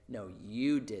say, no,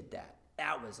 you did that.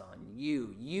 That was on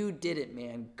you. You did it,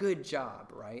 man. Good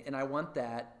job, right? And I want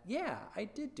that. Yeah, I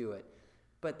did do it.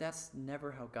 But that's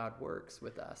never how God works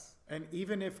with us. And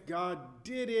even if God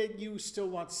did it, you still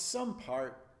want some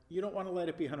part you don't want to let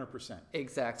it be 100%.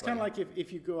 Exactly. It's kind of like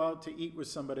if you go out to eat with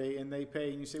somebody and they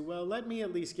pay and you say, well, let me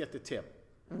at least get the tip.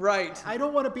 Right. I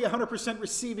don't want to be 100%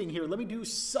 receiving here. Let me do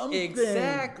something.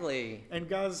 Exactly. And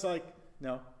God's like,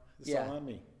 no, it's all on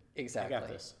me. Exactly. I got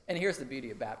this. And here's the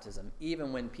beauty of baptism.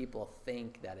 Even when people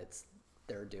think that it's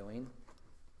they're doing,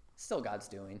 still God's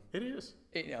doing. It is.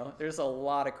 There's a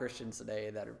lot of Christians today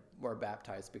that were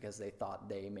baptized because they thought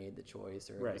they made the choice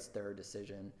or it was their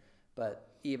decision. But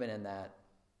even in that,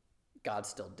 God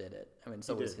still did it. I mean,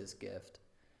 so was his gift.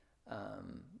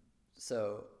 It's...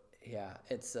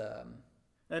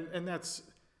 And that's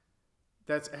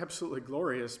absolutely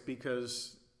glorious,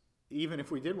 because even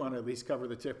if we did want to at least cover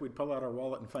the tip, we'd pull out our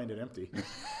wallet and find it empty.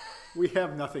 We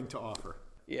have nothing to offer.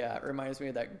 Yeah, it reminds me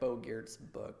of that Bo Geertz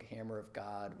book, Hammer of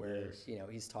God, where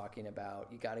he's talking about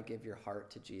you got to give your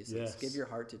heart to Jesus. Yes. Give your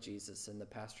heart to Jesus. And the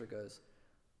pastor goes,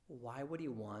 why would he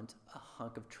want a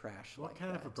hunk of trash like that?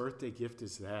 What kind of a birthday gift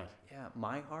is that? Yeah,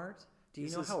 my heart? Do you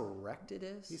know how wrecked it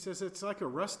is? He says it's like a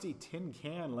rusty tin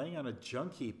can laying on a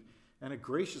junk heap, and a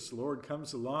gracious Lord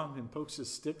comes along and pokes his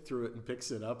stick through it and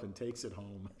picks it up and takes it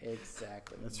home.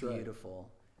 Exactly. That's beautiful.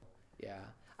 Right. Yeah.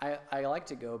 I like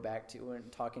to go back to when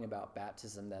talking about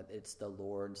baptism, that it's the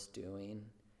Lord's doing,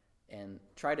 and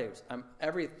try to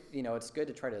it's good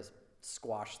to try to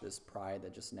squash this pride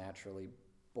that just naturally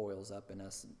boils up in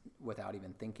us without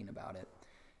even thinking about it.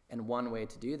 And one way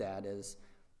to do that is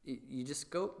you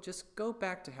just go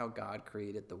back to how God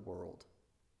created the world.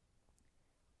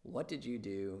 What did you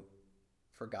do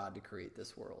for God to create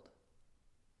this world?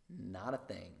 Not a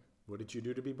thing. What did you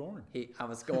do to be born? I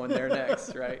was going there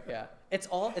next, right? Yeah. It's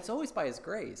always by his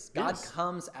grace. God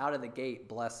comes out of the gate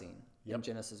blessing in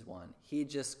Genesis 1. He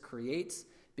just creates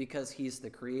because he's the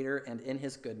creator, and in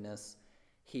his goodness,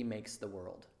 he makes the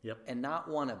world. Yep. And not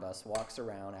one of us walks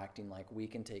around acting like we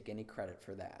can take any credit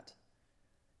for that.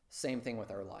 Same thing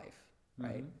with our life,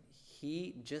 right? Mm-hmm.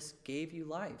 He just gave you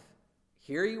life.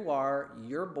 Here you are,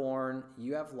 you're born,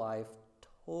 you have life,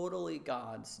 totally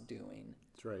God's doing.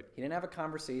 That's right. He didn't have a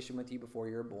conversation with you before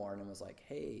you were born and was like,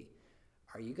 hey,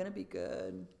 are you going to be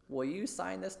good? Will you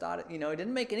sign this dotted? He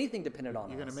didn't make anything dependent on us.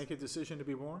 You're going to make a decision to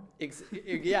be born?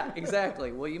 Yeah,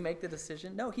 exactly. Will you make the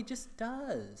decision? No, he just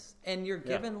does. And you're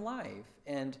given life.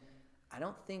 And I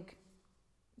don't think,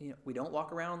 we don't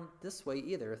walk around this way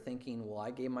either, thinking, well,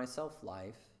 I gave myself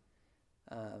life,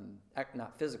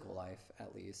 not physical life,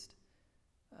 at least.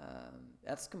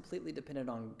 That's completely dependent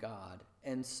on God.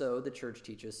 And so the church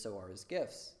teaches, so are his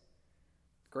gifts.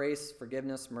 Grace,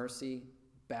 forgiveness, mercy,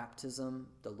 baptism,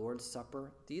 the Lord's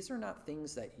Supper. These are not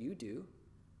things that you do.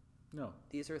 No.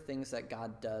 These are things that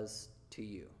God does to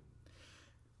you.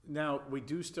 Now, we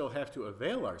do still have to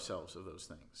avail ourselves of those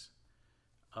things.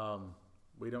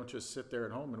 We don't just sit there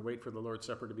at home and wait for the Lord's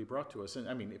Supper to be brought to us. And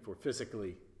I mean, if we're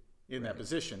physically in that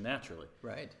position, naturally.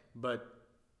 Right. But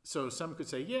so some could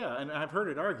say, yeah, and I've heard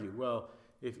it argued, well,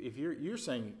 if you're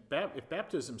saying if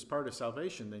baptism's part of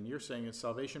salvation, then you're saying it's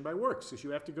salvation by works, because you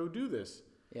have to go do this.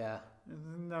 Yeah.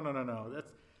 No.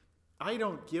 I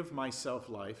don't give myself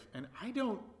life, and I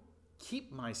don't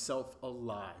keep myself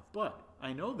alive. But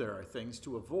I know there are things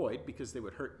to avoid because they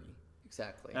would hurt me.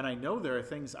 Exactly. And I know there are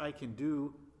things I can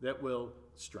do that will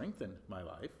strengthen my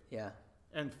life. Yeah.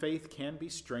 And faith can be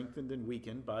strengthened and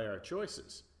weakened by our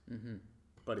choices. Mm-hmm.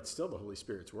 But it's still the Holy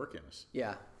Spirit's work in us.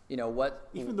 Yeah.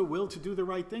 Even the will to do the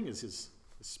right thing is his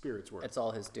Spirit's work. It's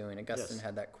all his doing. Augustine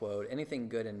had that quote, anything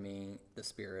good in me, the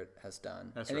Spirit has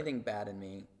done. That's anything bad in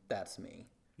me, that's me.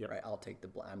 Yep. Right? I'll take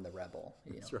I'm the rebel.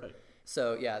 That's right.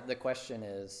 So, the question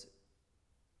is,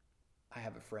 I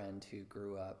have a friend who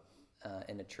grew up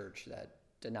in a church that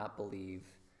did not believe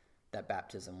that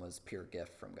baptism was pure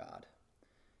gift from God.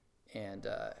 And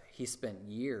he spent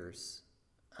years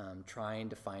trying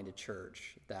to find a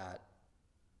church that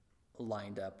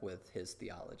lined up with his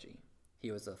theology.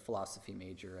 He was a philosophy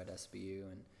major at SBU,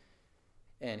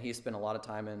 and he spent a lot of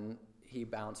time he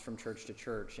bounced from church to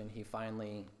church, and he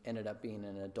finally ended up being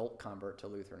an adult convert to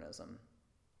Lutheranism.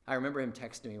 I remember him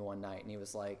texting me one night, and he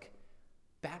was like,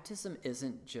 baptism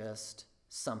isn't just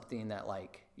something that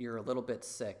you're a little bit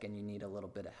sick and you need a little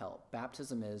bit of help.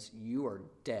 Baptism is you are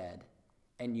dead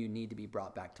and you need to be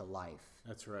brought back to life.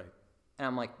 That's right. And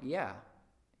I'm like, yeah.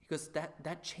 He goes,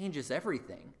 that changes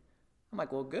everything. I'm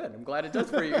like, well, good. I'm glad it does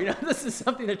for you. This is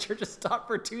something the church has taught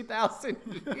for 2,000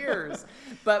 years.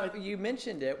 But you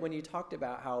mentioned it when you talked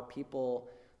about how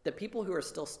the people who are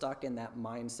still stuck in that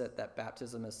mindset that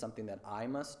baptism is something that I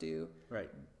must do. Right.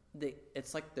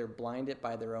 It's like they're blinded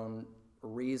by their own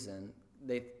reason.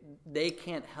 They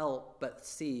can't help but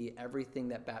see everything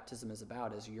that baptism is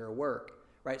about as your work,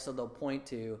 right? So they'll point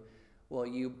to, well,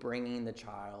 you bringing the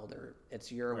child, or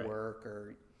it's your work,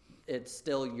 or it's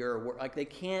still your work. Like they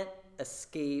can't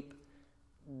escape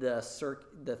the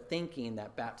thinking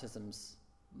that baptism's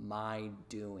my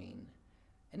doing.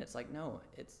 And it's like, no,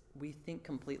 we think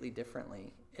completely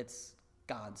differently. It's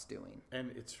God's doing.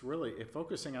 And it's really,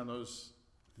 focusing on those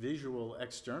visual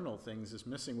external things is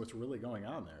missing what's really going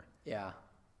on there. Yeah.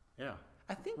 Yeah.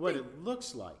 I think what it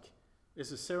looks like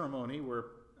is a ceremony where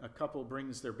a couple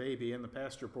brings their baby and the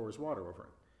pastor pours water over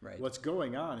it. Right. What's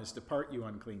going on is depart you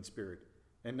unclean spirit.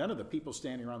 And none of the people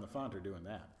standing around the font are doing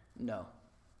that. No.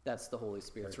 That's the Holy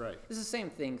Spirit. That's right. It's the same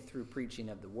thing through preaching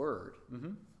of the word.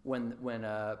 Mm-hmm. When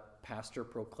a pastor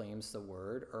proclaims the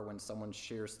word, or when someone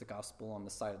shares the gospel on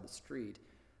the side of the street,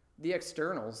 the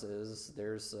externals is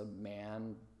there's a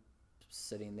man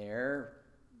sitting there,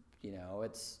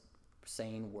 it's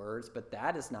saying words, but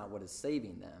that is not what is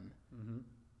saving them. Mm-hmm.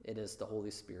 It is the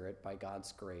Holy Spirit, by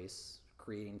God's grace,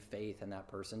 creating faith in that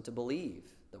person to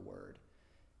believe the word.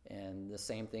 And the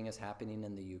same thing is happening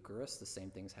in the Eucharist. The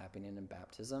same thing's happening in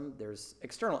baptism. There's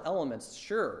external elements,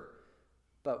 sure,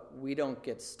 but we don't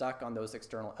get stuck on those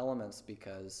external elements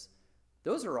because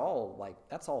those are all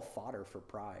that's all fodder for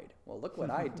pride. Well, look what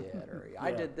I did, or Yeah.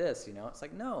 I did this, It's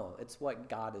like, no, it's what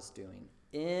God is doing.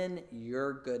 In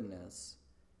your goodness,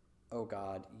 oh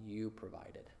God, you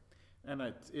provided.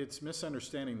 And it's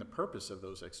misunderstanding the purpose of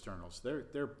those externals.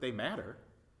 They matter.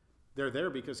 They're there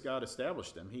because God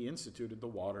established them. He instituted the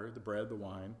water, the bread, the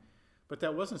wine. But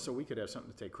that wasn't so we could have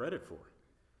something to take credit for.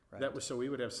 Right. That was so we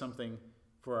would have something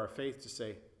for our faith to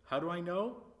say, how do I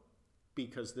know?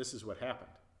 Because this is what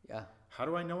happened. Yeah. How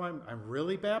do I know I'm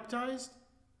really baptized?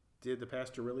 Did the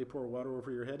pastor really pour water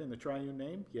over your head in the triune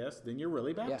name? Yes, then you're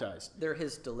really baptized. Yeah. They're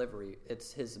his delivery.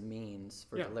 It's his means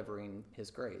for delivering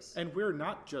his grace. And we're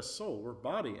not just soul, we're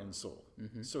body and soul.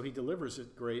 Mm-hmm. So he delivers his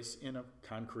grace in a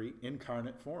concrete,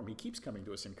 incarnate form. He keeps coming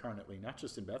to us incarnately, not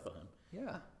just in Bethlehem.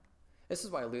 Yeah. This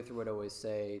is why Luther would always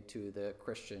say to the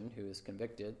Christian who is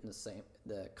convicted,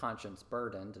 the conscience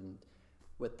burdened, and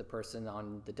with the person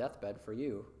on the deathbed for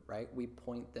you, right? We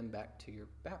point them back to your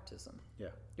baptism. Yeah.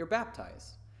 You're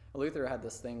baptized. Luther had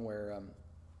this thing where,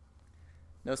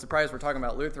 no surprise we're talking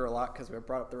about Luther a lot because we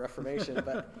brought up the Reformation,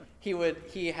 but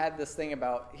he had this thing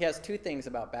he has two things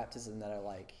about baptism that I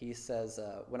like. He says,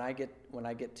 when I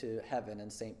get to heaven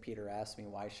and St. Peter asks me,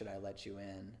 why should I let you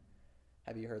in?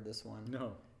 Have you heard this one?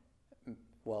 No.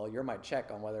 Well, you're my check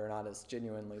on whether or not it's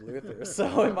genuinely Luther,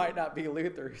 so it might not be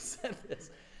Luther who said this.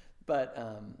 But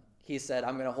he said,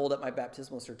 I'm going to hold up my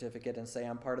baptismal certificate and say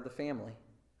I'm part of the family.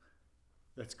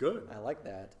 That's good. I like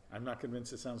that. I'm not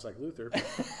convinced it sounds like Luther,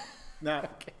 but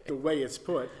not the way it's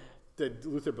put. Did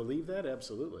Luther believe that?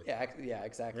 Absolutely. Yeah,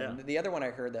 exactly. Yeah. The other one I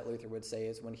heard that Luther would say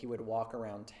is when he would walk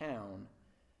around town,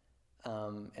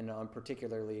 and on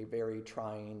particularly very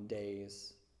trying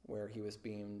days where he was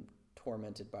being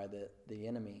tormented by the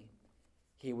enemy,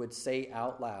 he would say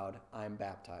out loud, I'm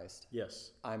baptized.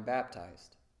 Yes. I'm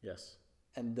baptized. Yes.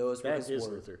 And those were his That is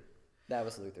words. Luther. That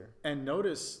was Luther. And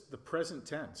notice the present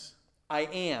tense. I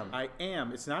am. I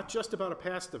am. It's not just about a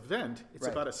past event. It's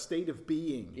Right. about a state of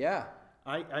being. Yeah.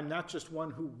 I'm not just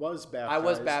one who was baptized. I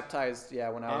was baptized,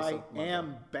 when I was I a month am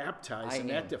old. baptized, and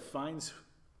that defines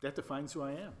who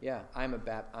I am. Yeah, I'm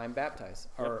baptized.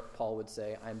 Yep. Or Paul would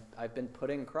say, I've been put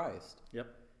in Christ. Yep.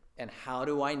 And how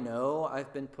do I know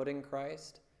I've been put in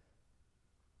Christ?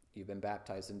 You've been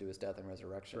baptized into his death and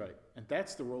resurrection. Right. And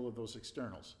that's the role of those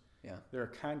externals. Yeah. They're a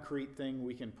concrete thing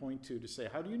we can point to say,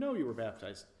 how do you know you were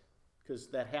baptized? Because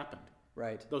that happened.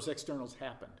 Right. Those externals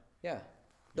happened. Yeah.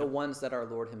 The ones that our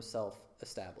Lord himself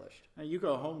established. Now, you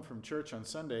go home from church on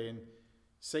Sunday and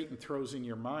Satan throws in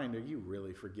your mind, are you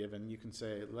really forgiven? You can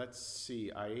say, let's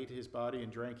see, I ate his body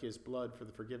and drank his blood for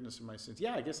the forgiveness of my sins.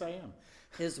 Yeah, I guess I am.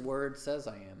 His word says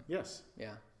I am. Yes.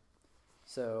 Yeah.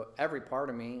 So every part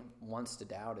of me wants to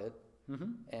doubt it.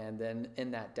 Mm-hmm. And then in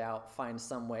that doubt, find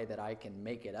some way that I can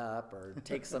make it up or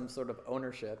take some sort of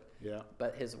ownership. Yeah.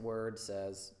 But his word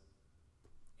says,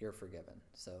 you're forgiven.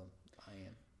 So I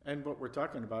am. And what we're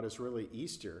talking about is really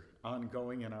Easter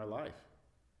ongoing in our life.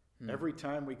 Every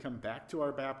time we come back to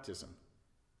our baptism,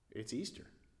 it's Easter.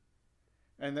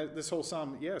 And this whole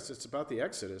psalm, yes, it's about the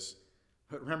Exodus.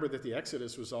 But remember that the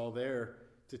Exodus was all there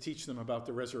to teach them about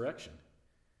the resurrection.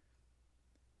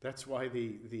 That's why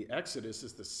the Exodus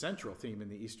is the central theme in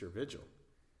the Easter Vigil,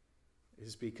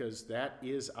 is because that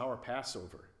is our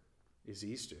Passover, is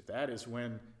Easter. That is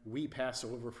when we pass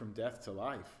over from death to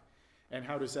life. And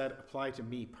how does that apply to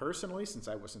me personally, since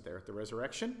I wasn't there at the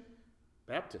resurrection?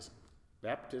 Baptism.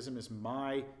 Baptism is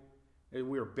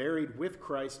we are buried with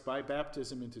Christ by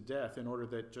baptism into death in order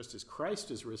that just as Christ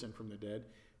is risen from the dead,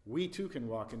 we too can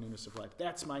walk in newness of life.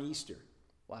 That's my Easter.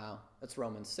 Wow. That's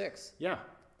Romans 6. Yeah.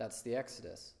 That's the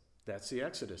Exodus. That's the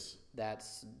Exodus.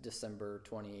 That's December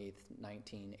 28th,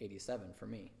 1987 for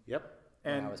me. Yep.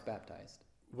 When And I was baptized.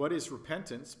 what is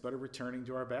repentance but a returning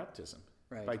to our baptism?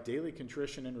 Right. By daily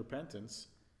contrition and repentance,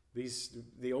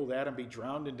 the old Adam be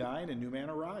drowned and die, and a new man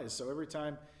arise. So every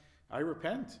time I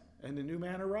repent and the new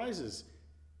man arises,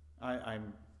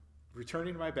 I'm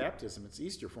returning to my baptism. It's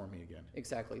Easter for me again.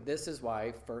 Exactly. This is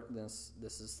why this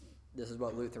is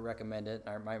what Luther recommended.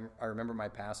 I remember my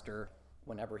pastor,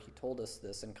 whenever he told us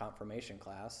this in confirmation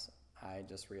class, I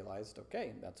just realized,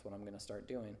 okay, that's what I'm going to start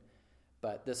doing.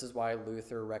 But this is why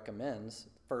Luther recommends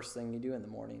first thing you do in the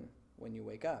morning when you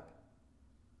wake up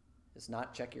is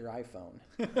not check your iPhone.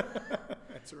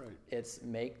 That's right. It's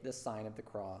make the sign of the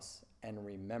cross and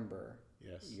remember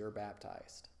you're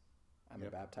baptized. I'm a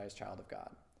baptized child of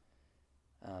God.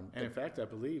 And in fact, I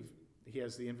believe he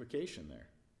has the invocation there.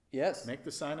 Yes. Make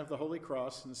the sign of the Holy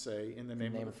Cross and say, in the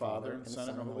name of the Father, and the Son,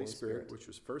 and the Holy Spirit, which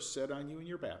was first said on you in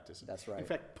your baptism. That's right. In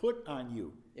fact, put on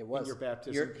you in your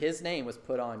baptism. His name was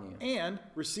put on you. And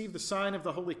receive the sign of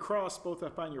the Holy Cross both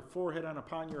upon your forehead and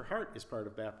upon your heart as part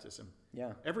of baptism.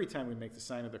 Yeah. Every time we make the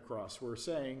sign of the cross, we're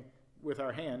saying with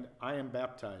our hand, I am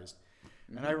baptized.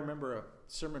 Mm-hmm. And I remember a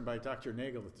sermon by Dr.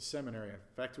 Nagel at the seminary. In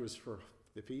fact, it was for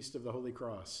the Feast of the Holy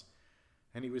Cross.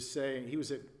 And he was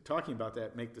talking about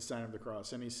that, make the sign of the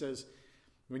cross. And he says,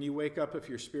 when you wake up, if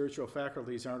your spiritual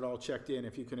faculties aren't all checked in,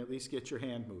 if you can at least get your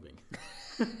hand moving.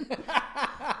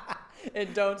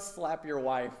 And don't slap your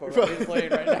wife or who's laying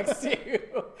right next to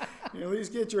you. You at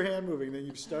least get your hand moving, then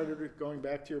you've started going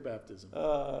back to your baptism.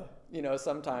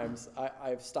 Sometimes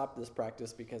I've stopped this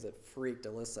practice because it freaked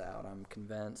Alyssa out, I'm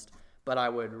convinced. But I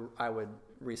would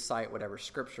recite whatever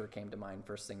scripture came to mind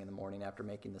first thing in the morning after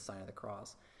making the sign of the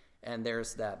cross. And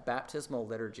there's that baptismal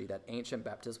liturgy, that ancient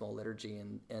baptismal liturgy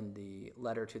in the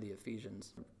letter to the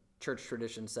Ephesians. Church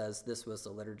tradition says this was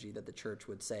the liturgy that the church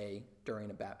would say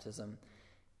during a baptism.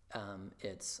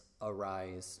 It's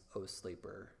arise, O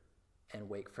sleeper, and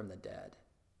wake from the dead,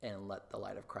 and let the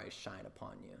light of Christ shine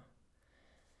upon you.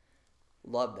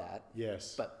 Love that.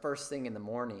 Yes. But first thing in the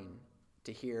morning,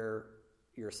 to hear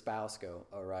your spouse go,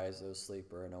 arise, O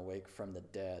sleeper, and awake from the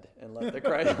dead, and let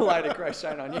the light of Christ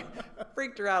shine on you,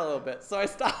 freaked her out a little bit. So I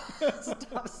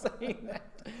stopped saying that.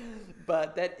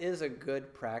 But that is a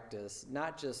good practice,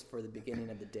 not just for the beginning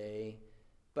of the day,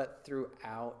 but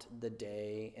throughout the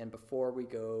day and before we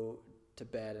go to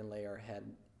bed and lay our head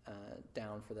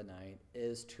down for the night,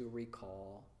 is to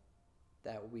recall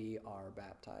that we are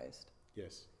baptized.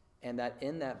 Yes. And that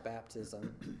in that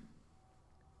baptism, I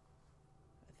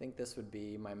think this would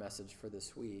be my message for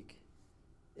this week,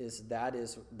 is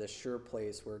the sure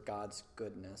place where God's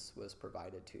goodness was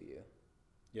provided to you.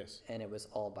 Yes. And it was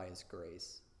all by his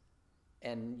grace.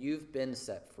 And you've been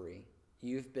set free.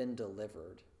 You've been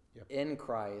delivered. Yep. In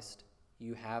Christ,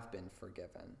 you have been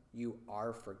forgiven. You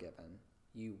are forgiven.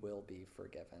 You will be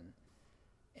forgiven.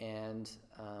 And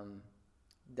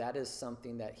that is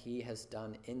something that he has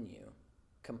done in you,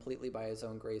 completely by his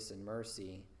own grace and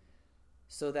mercy,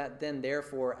 so that then,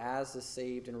 therefore, as a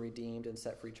saved and redeemed and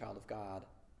set free child of God,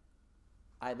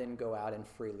 I then go out and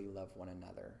freely love one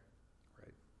another.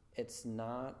 Right. It's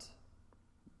not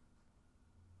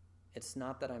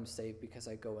that I'm saved because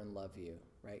I go and love you,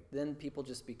 right? Then people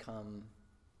just become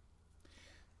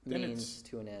means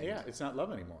to an end. Yeah, it's not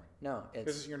love anymore. No,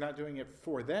 because you're not doing it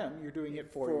for them. You're doing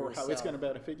it for yourself. How it's going to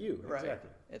benefit you. Right. Exactly.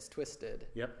 It's twisted.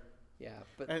 Yep. Yeah,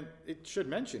 but and it should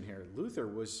mention here, Luther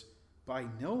was by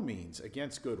no means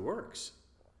against good works.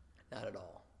 Not at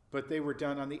all. But they were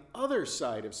done on the other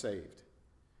side of saved.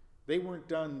 They weren't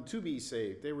done to be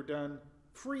saved. They were done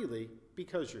freely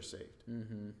because you're saved.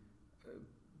 Mm-hmm.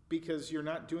 Because you're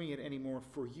not doing it anymore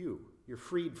for you. You're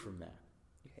freed from that.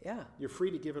 Yeah. You're free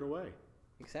to give it away.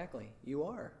 Exactly. You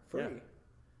are free.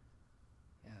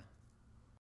 Yeah.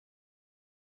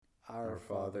 Our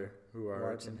Father, who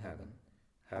art in heaven,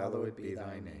 hallowed be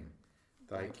thy name.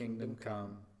 Thy kingdom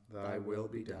come, thy will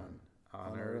be done,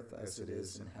 on earth as it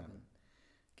is in heaven.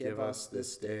 Give us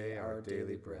this day our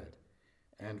daily bread,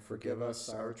 and forgive us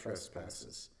our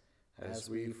trespasses, as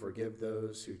we forgive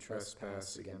those who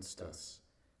trespass against us.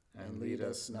 And lead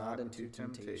us not into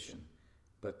temptation,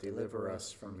 but deliver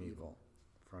us from evil.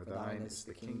 For thine is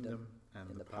the kingdom,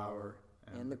 and the power,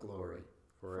 and the glory,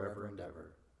 forever and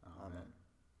ever. Amen.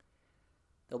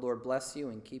 The Lord bless you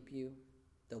and keep you.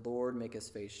 The Lord make his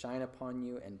face shine upon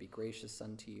you and be gracious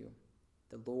unto you.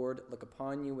 The Lord look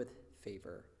upon you with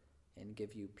favor and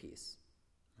give you peace.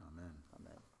 Amen.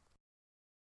 Amen.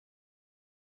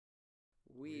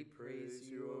 We praise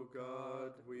you, O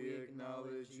God. We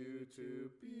acknowledge you to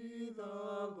be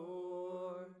the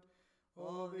Lord.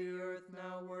 All the earth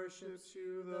now worships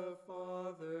you, the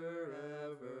Father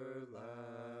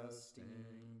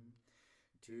everlasting.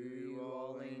 To you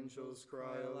all angels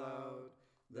cry aloud,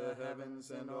 the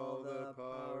heavens and all the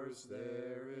powers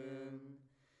therein.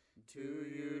 To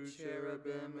you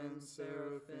cherubim and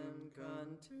seraphim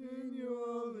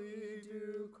continually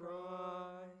do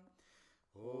cry,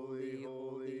 Holy,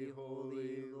 holy,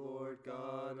 holy, Lord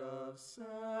God of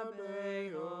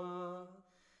Sabaoth.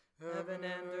 Heaven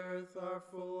and earth are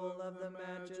full of the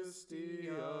majesty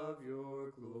of your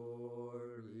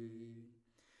glory.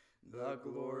 The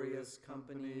glorious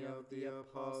company of the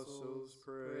apostles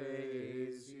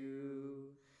praise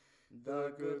you.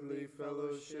 The goodly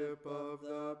fellowship of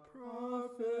the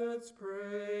prophets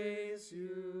praise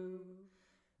you.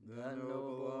 The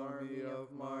noble army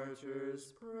of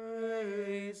martyrs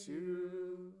praise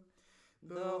you.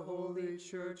 The holy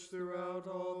church throughout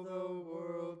all the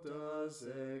world does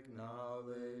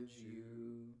acknowledge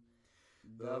you.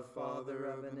 The Father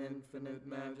of an infinite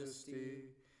majesty,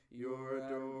 your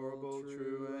adorable,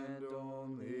 true, and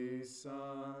only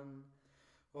Son,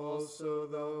 also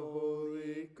the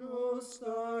Holy Ghost,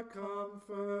 the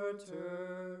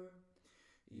Comforter.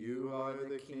 You are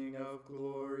the King of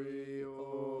glory,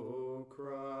 O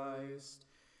Christ.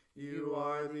 You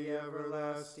are the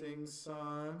everlasting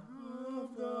Son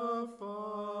of the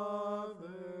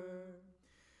Father.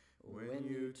 When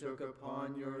you took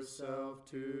upon yourself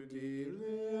to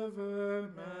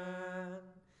deliver man,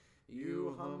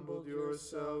 you humbled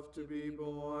yourself to be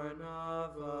born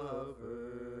of a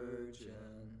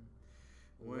virgin.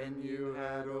 When you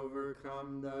had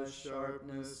overcome the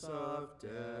sharpness of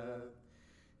death,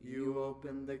 you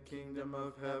opened the kingdom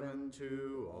of heaven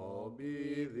to all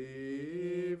believers.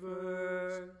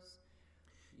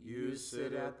 You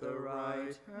sit at the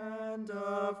right hand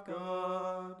of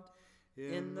God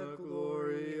in the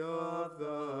glory of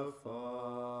the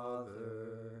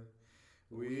Father.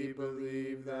 We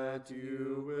believe that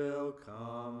you will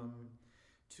come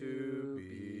to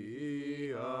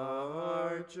be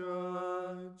our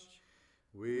judge.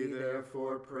 We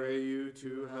therefore pray you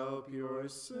to help your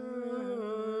servants,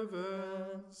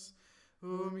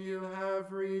 whom you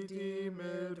have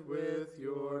redeemed with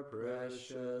your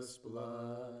precious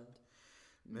blood.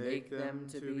 Make them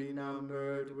to be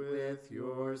numbered with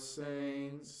your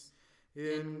saints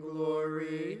in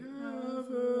glory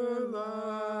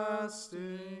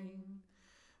everlasting.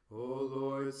 O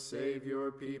Lord, save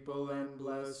your people and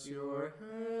bless your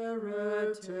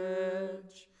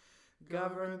heritage.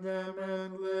 Govern them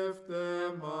and lift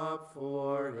them up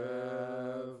forever.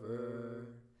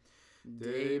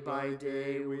 Day by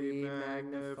day we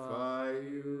magnify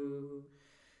you,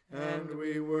 and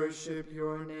we worship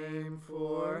your name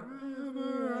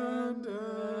forever and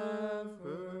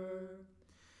ever.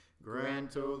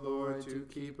 Grant, O Lord, to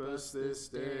keep us this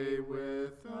day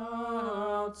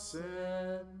without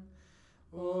sin.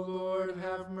 O Lord,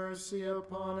 have mercy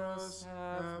upon us,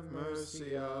 have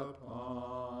mercy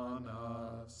upon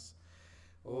us.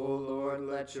 O Lord,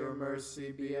 let your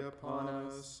mercy be upon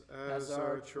us, as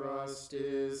our trust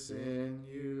is in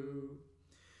you.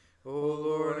 O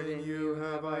Lord, in you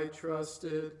have I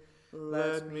trusted,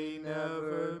 let me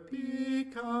never be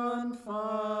confounded.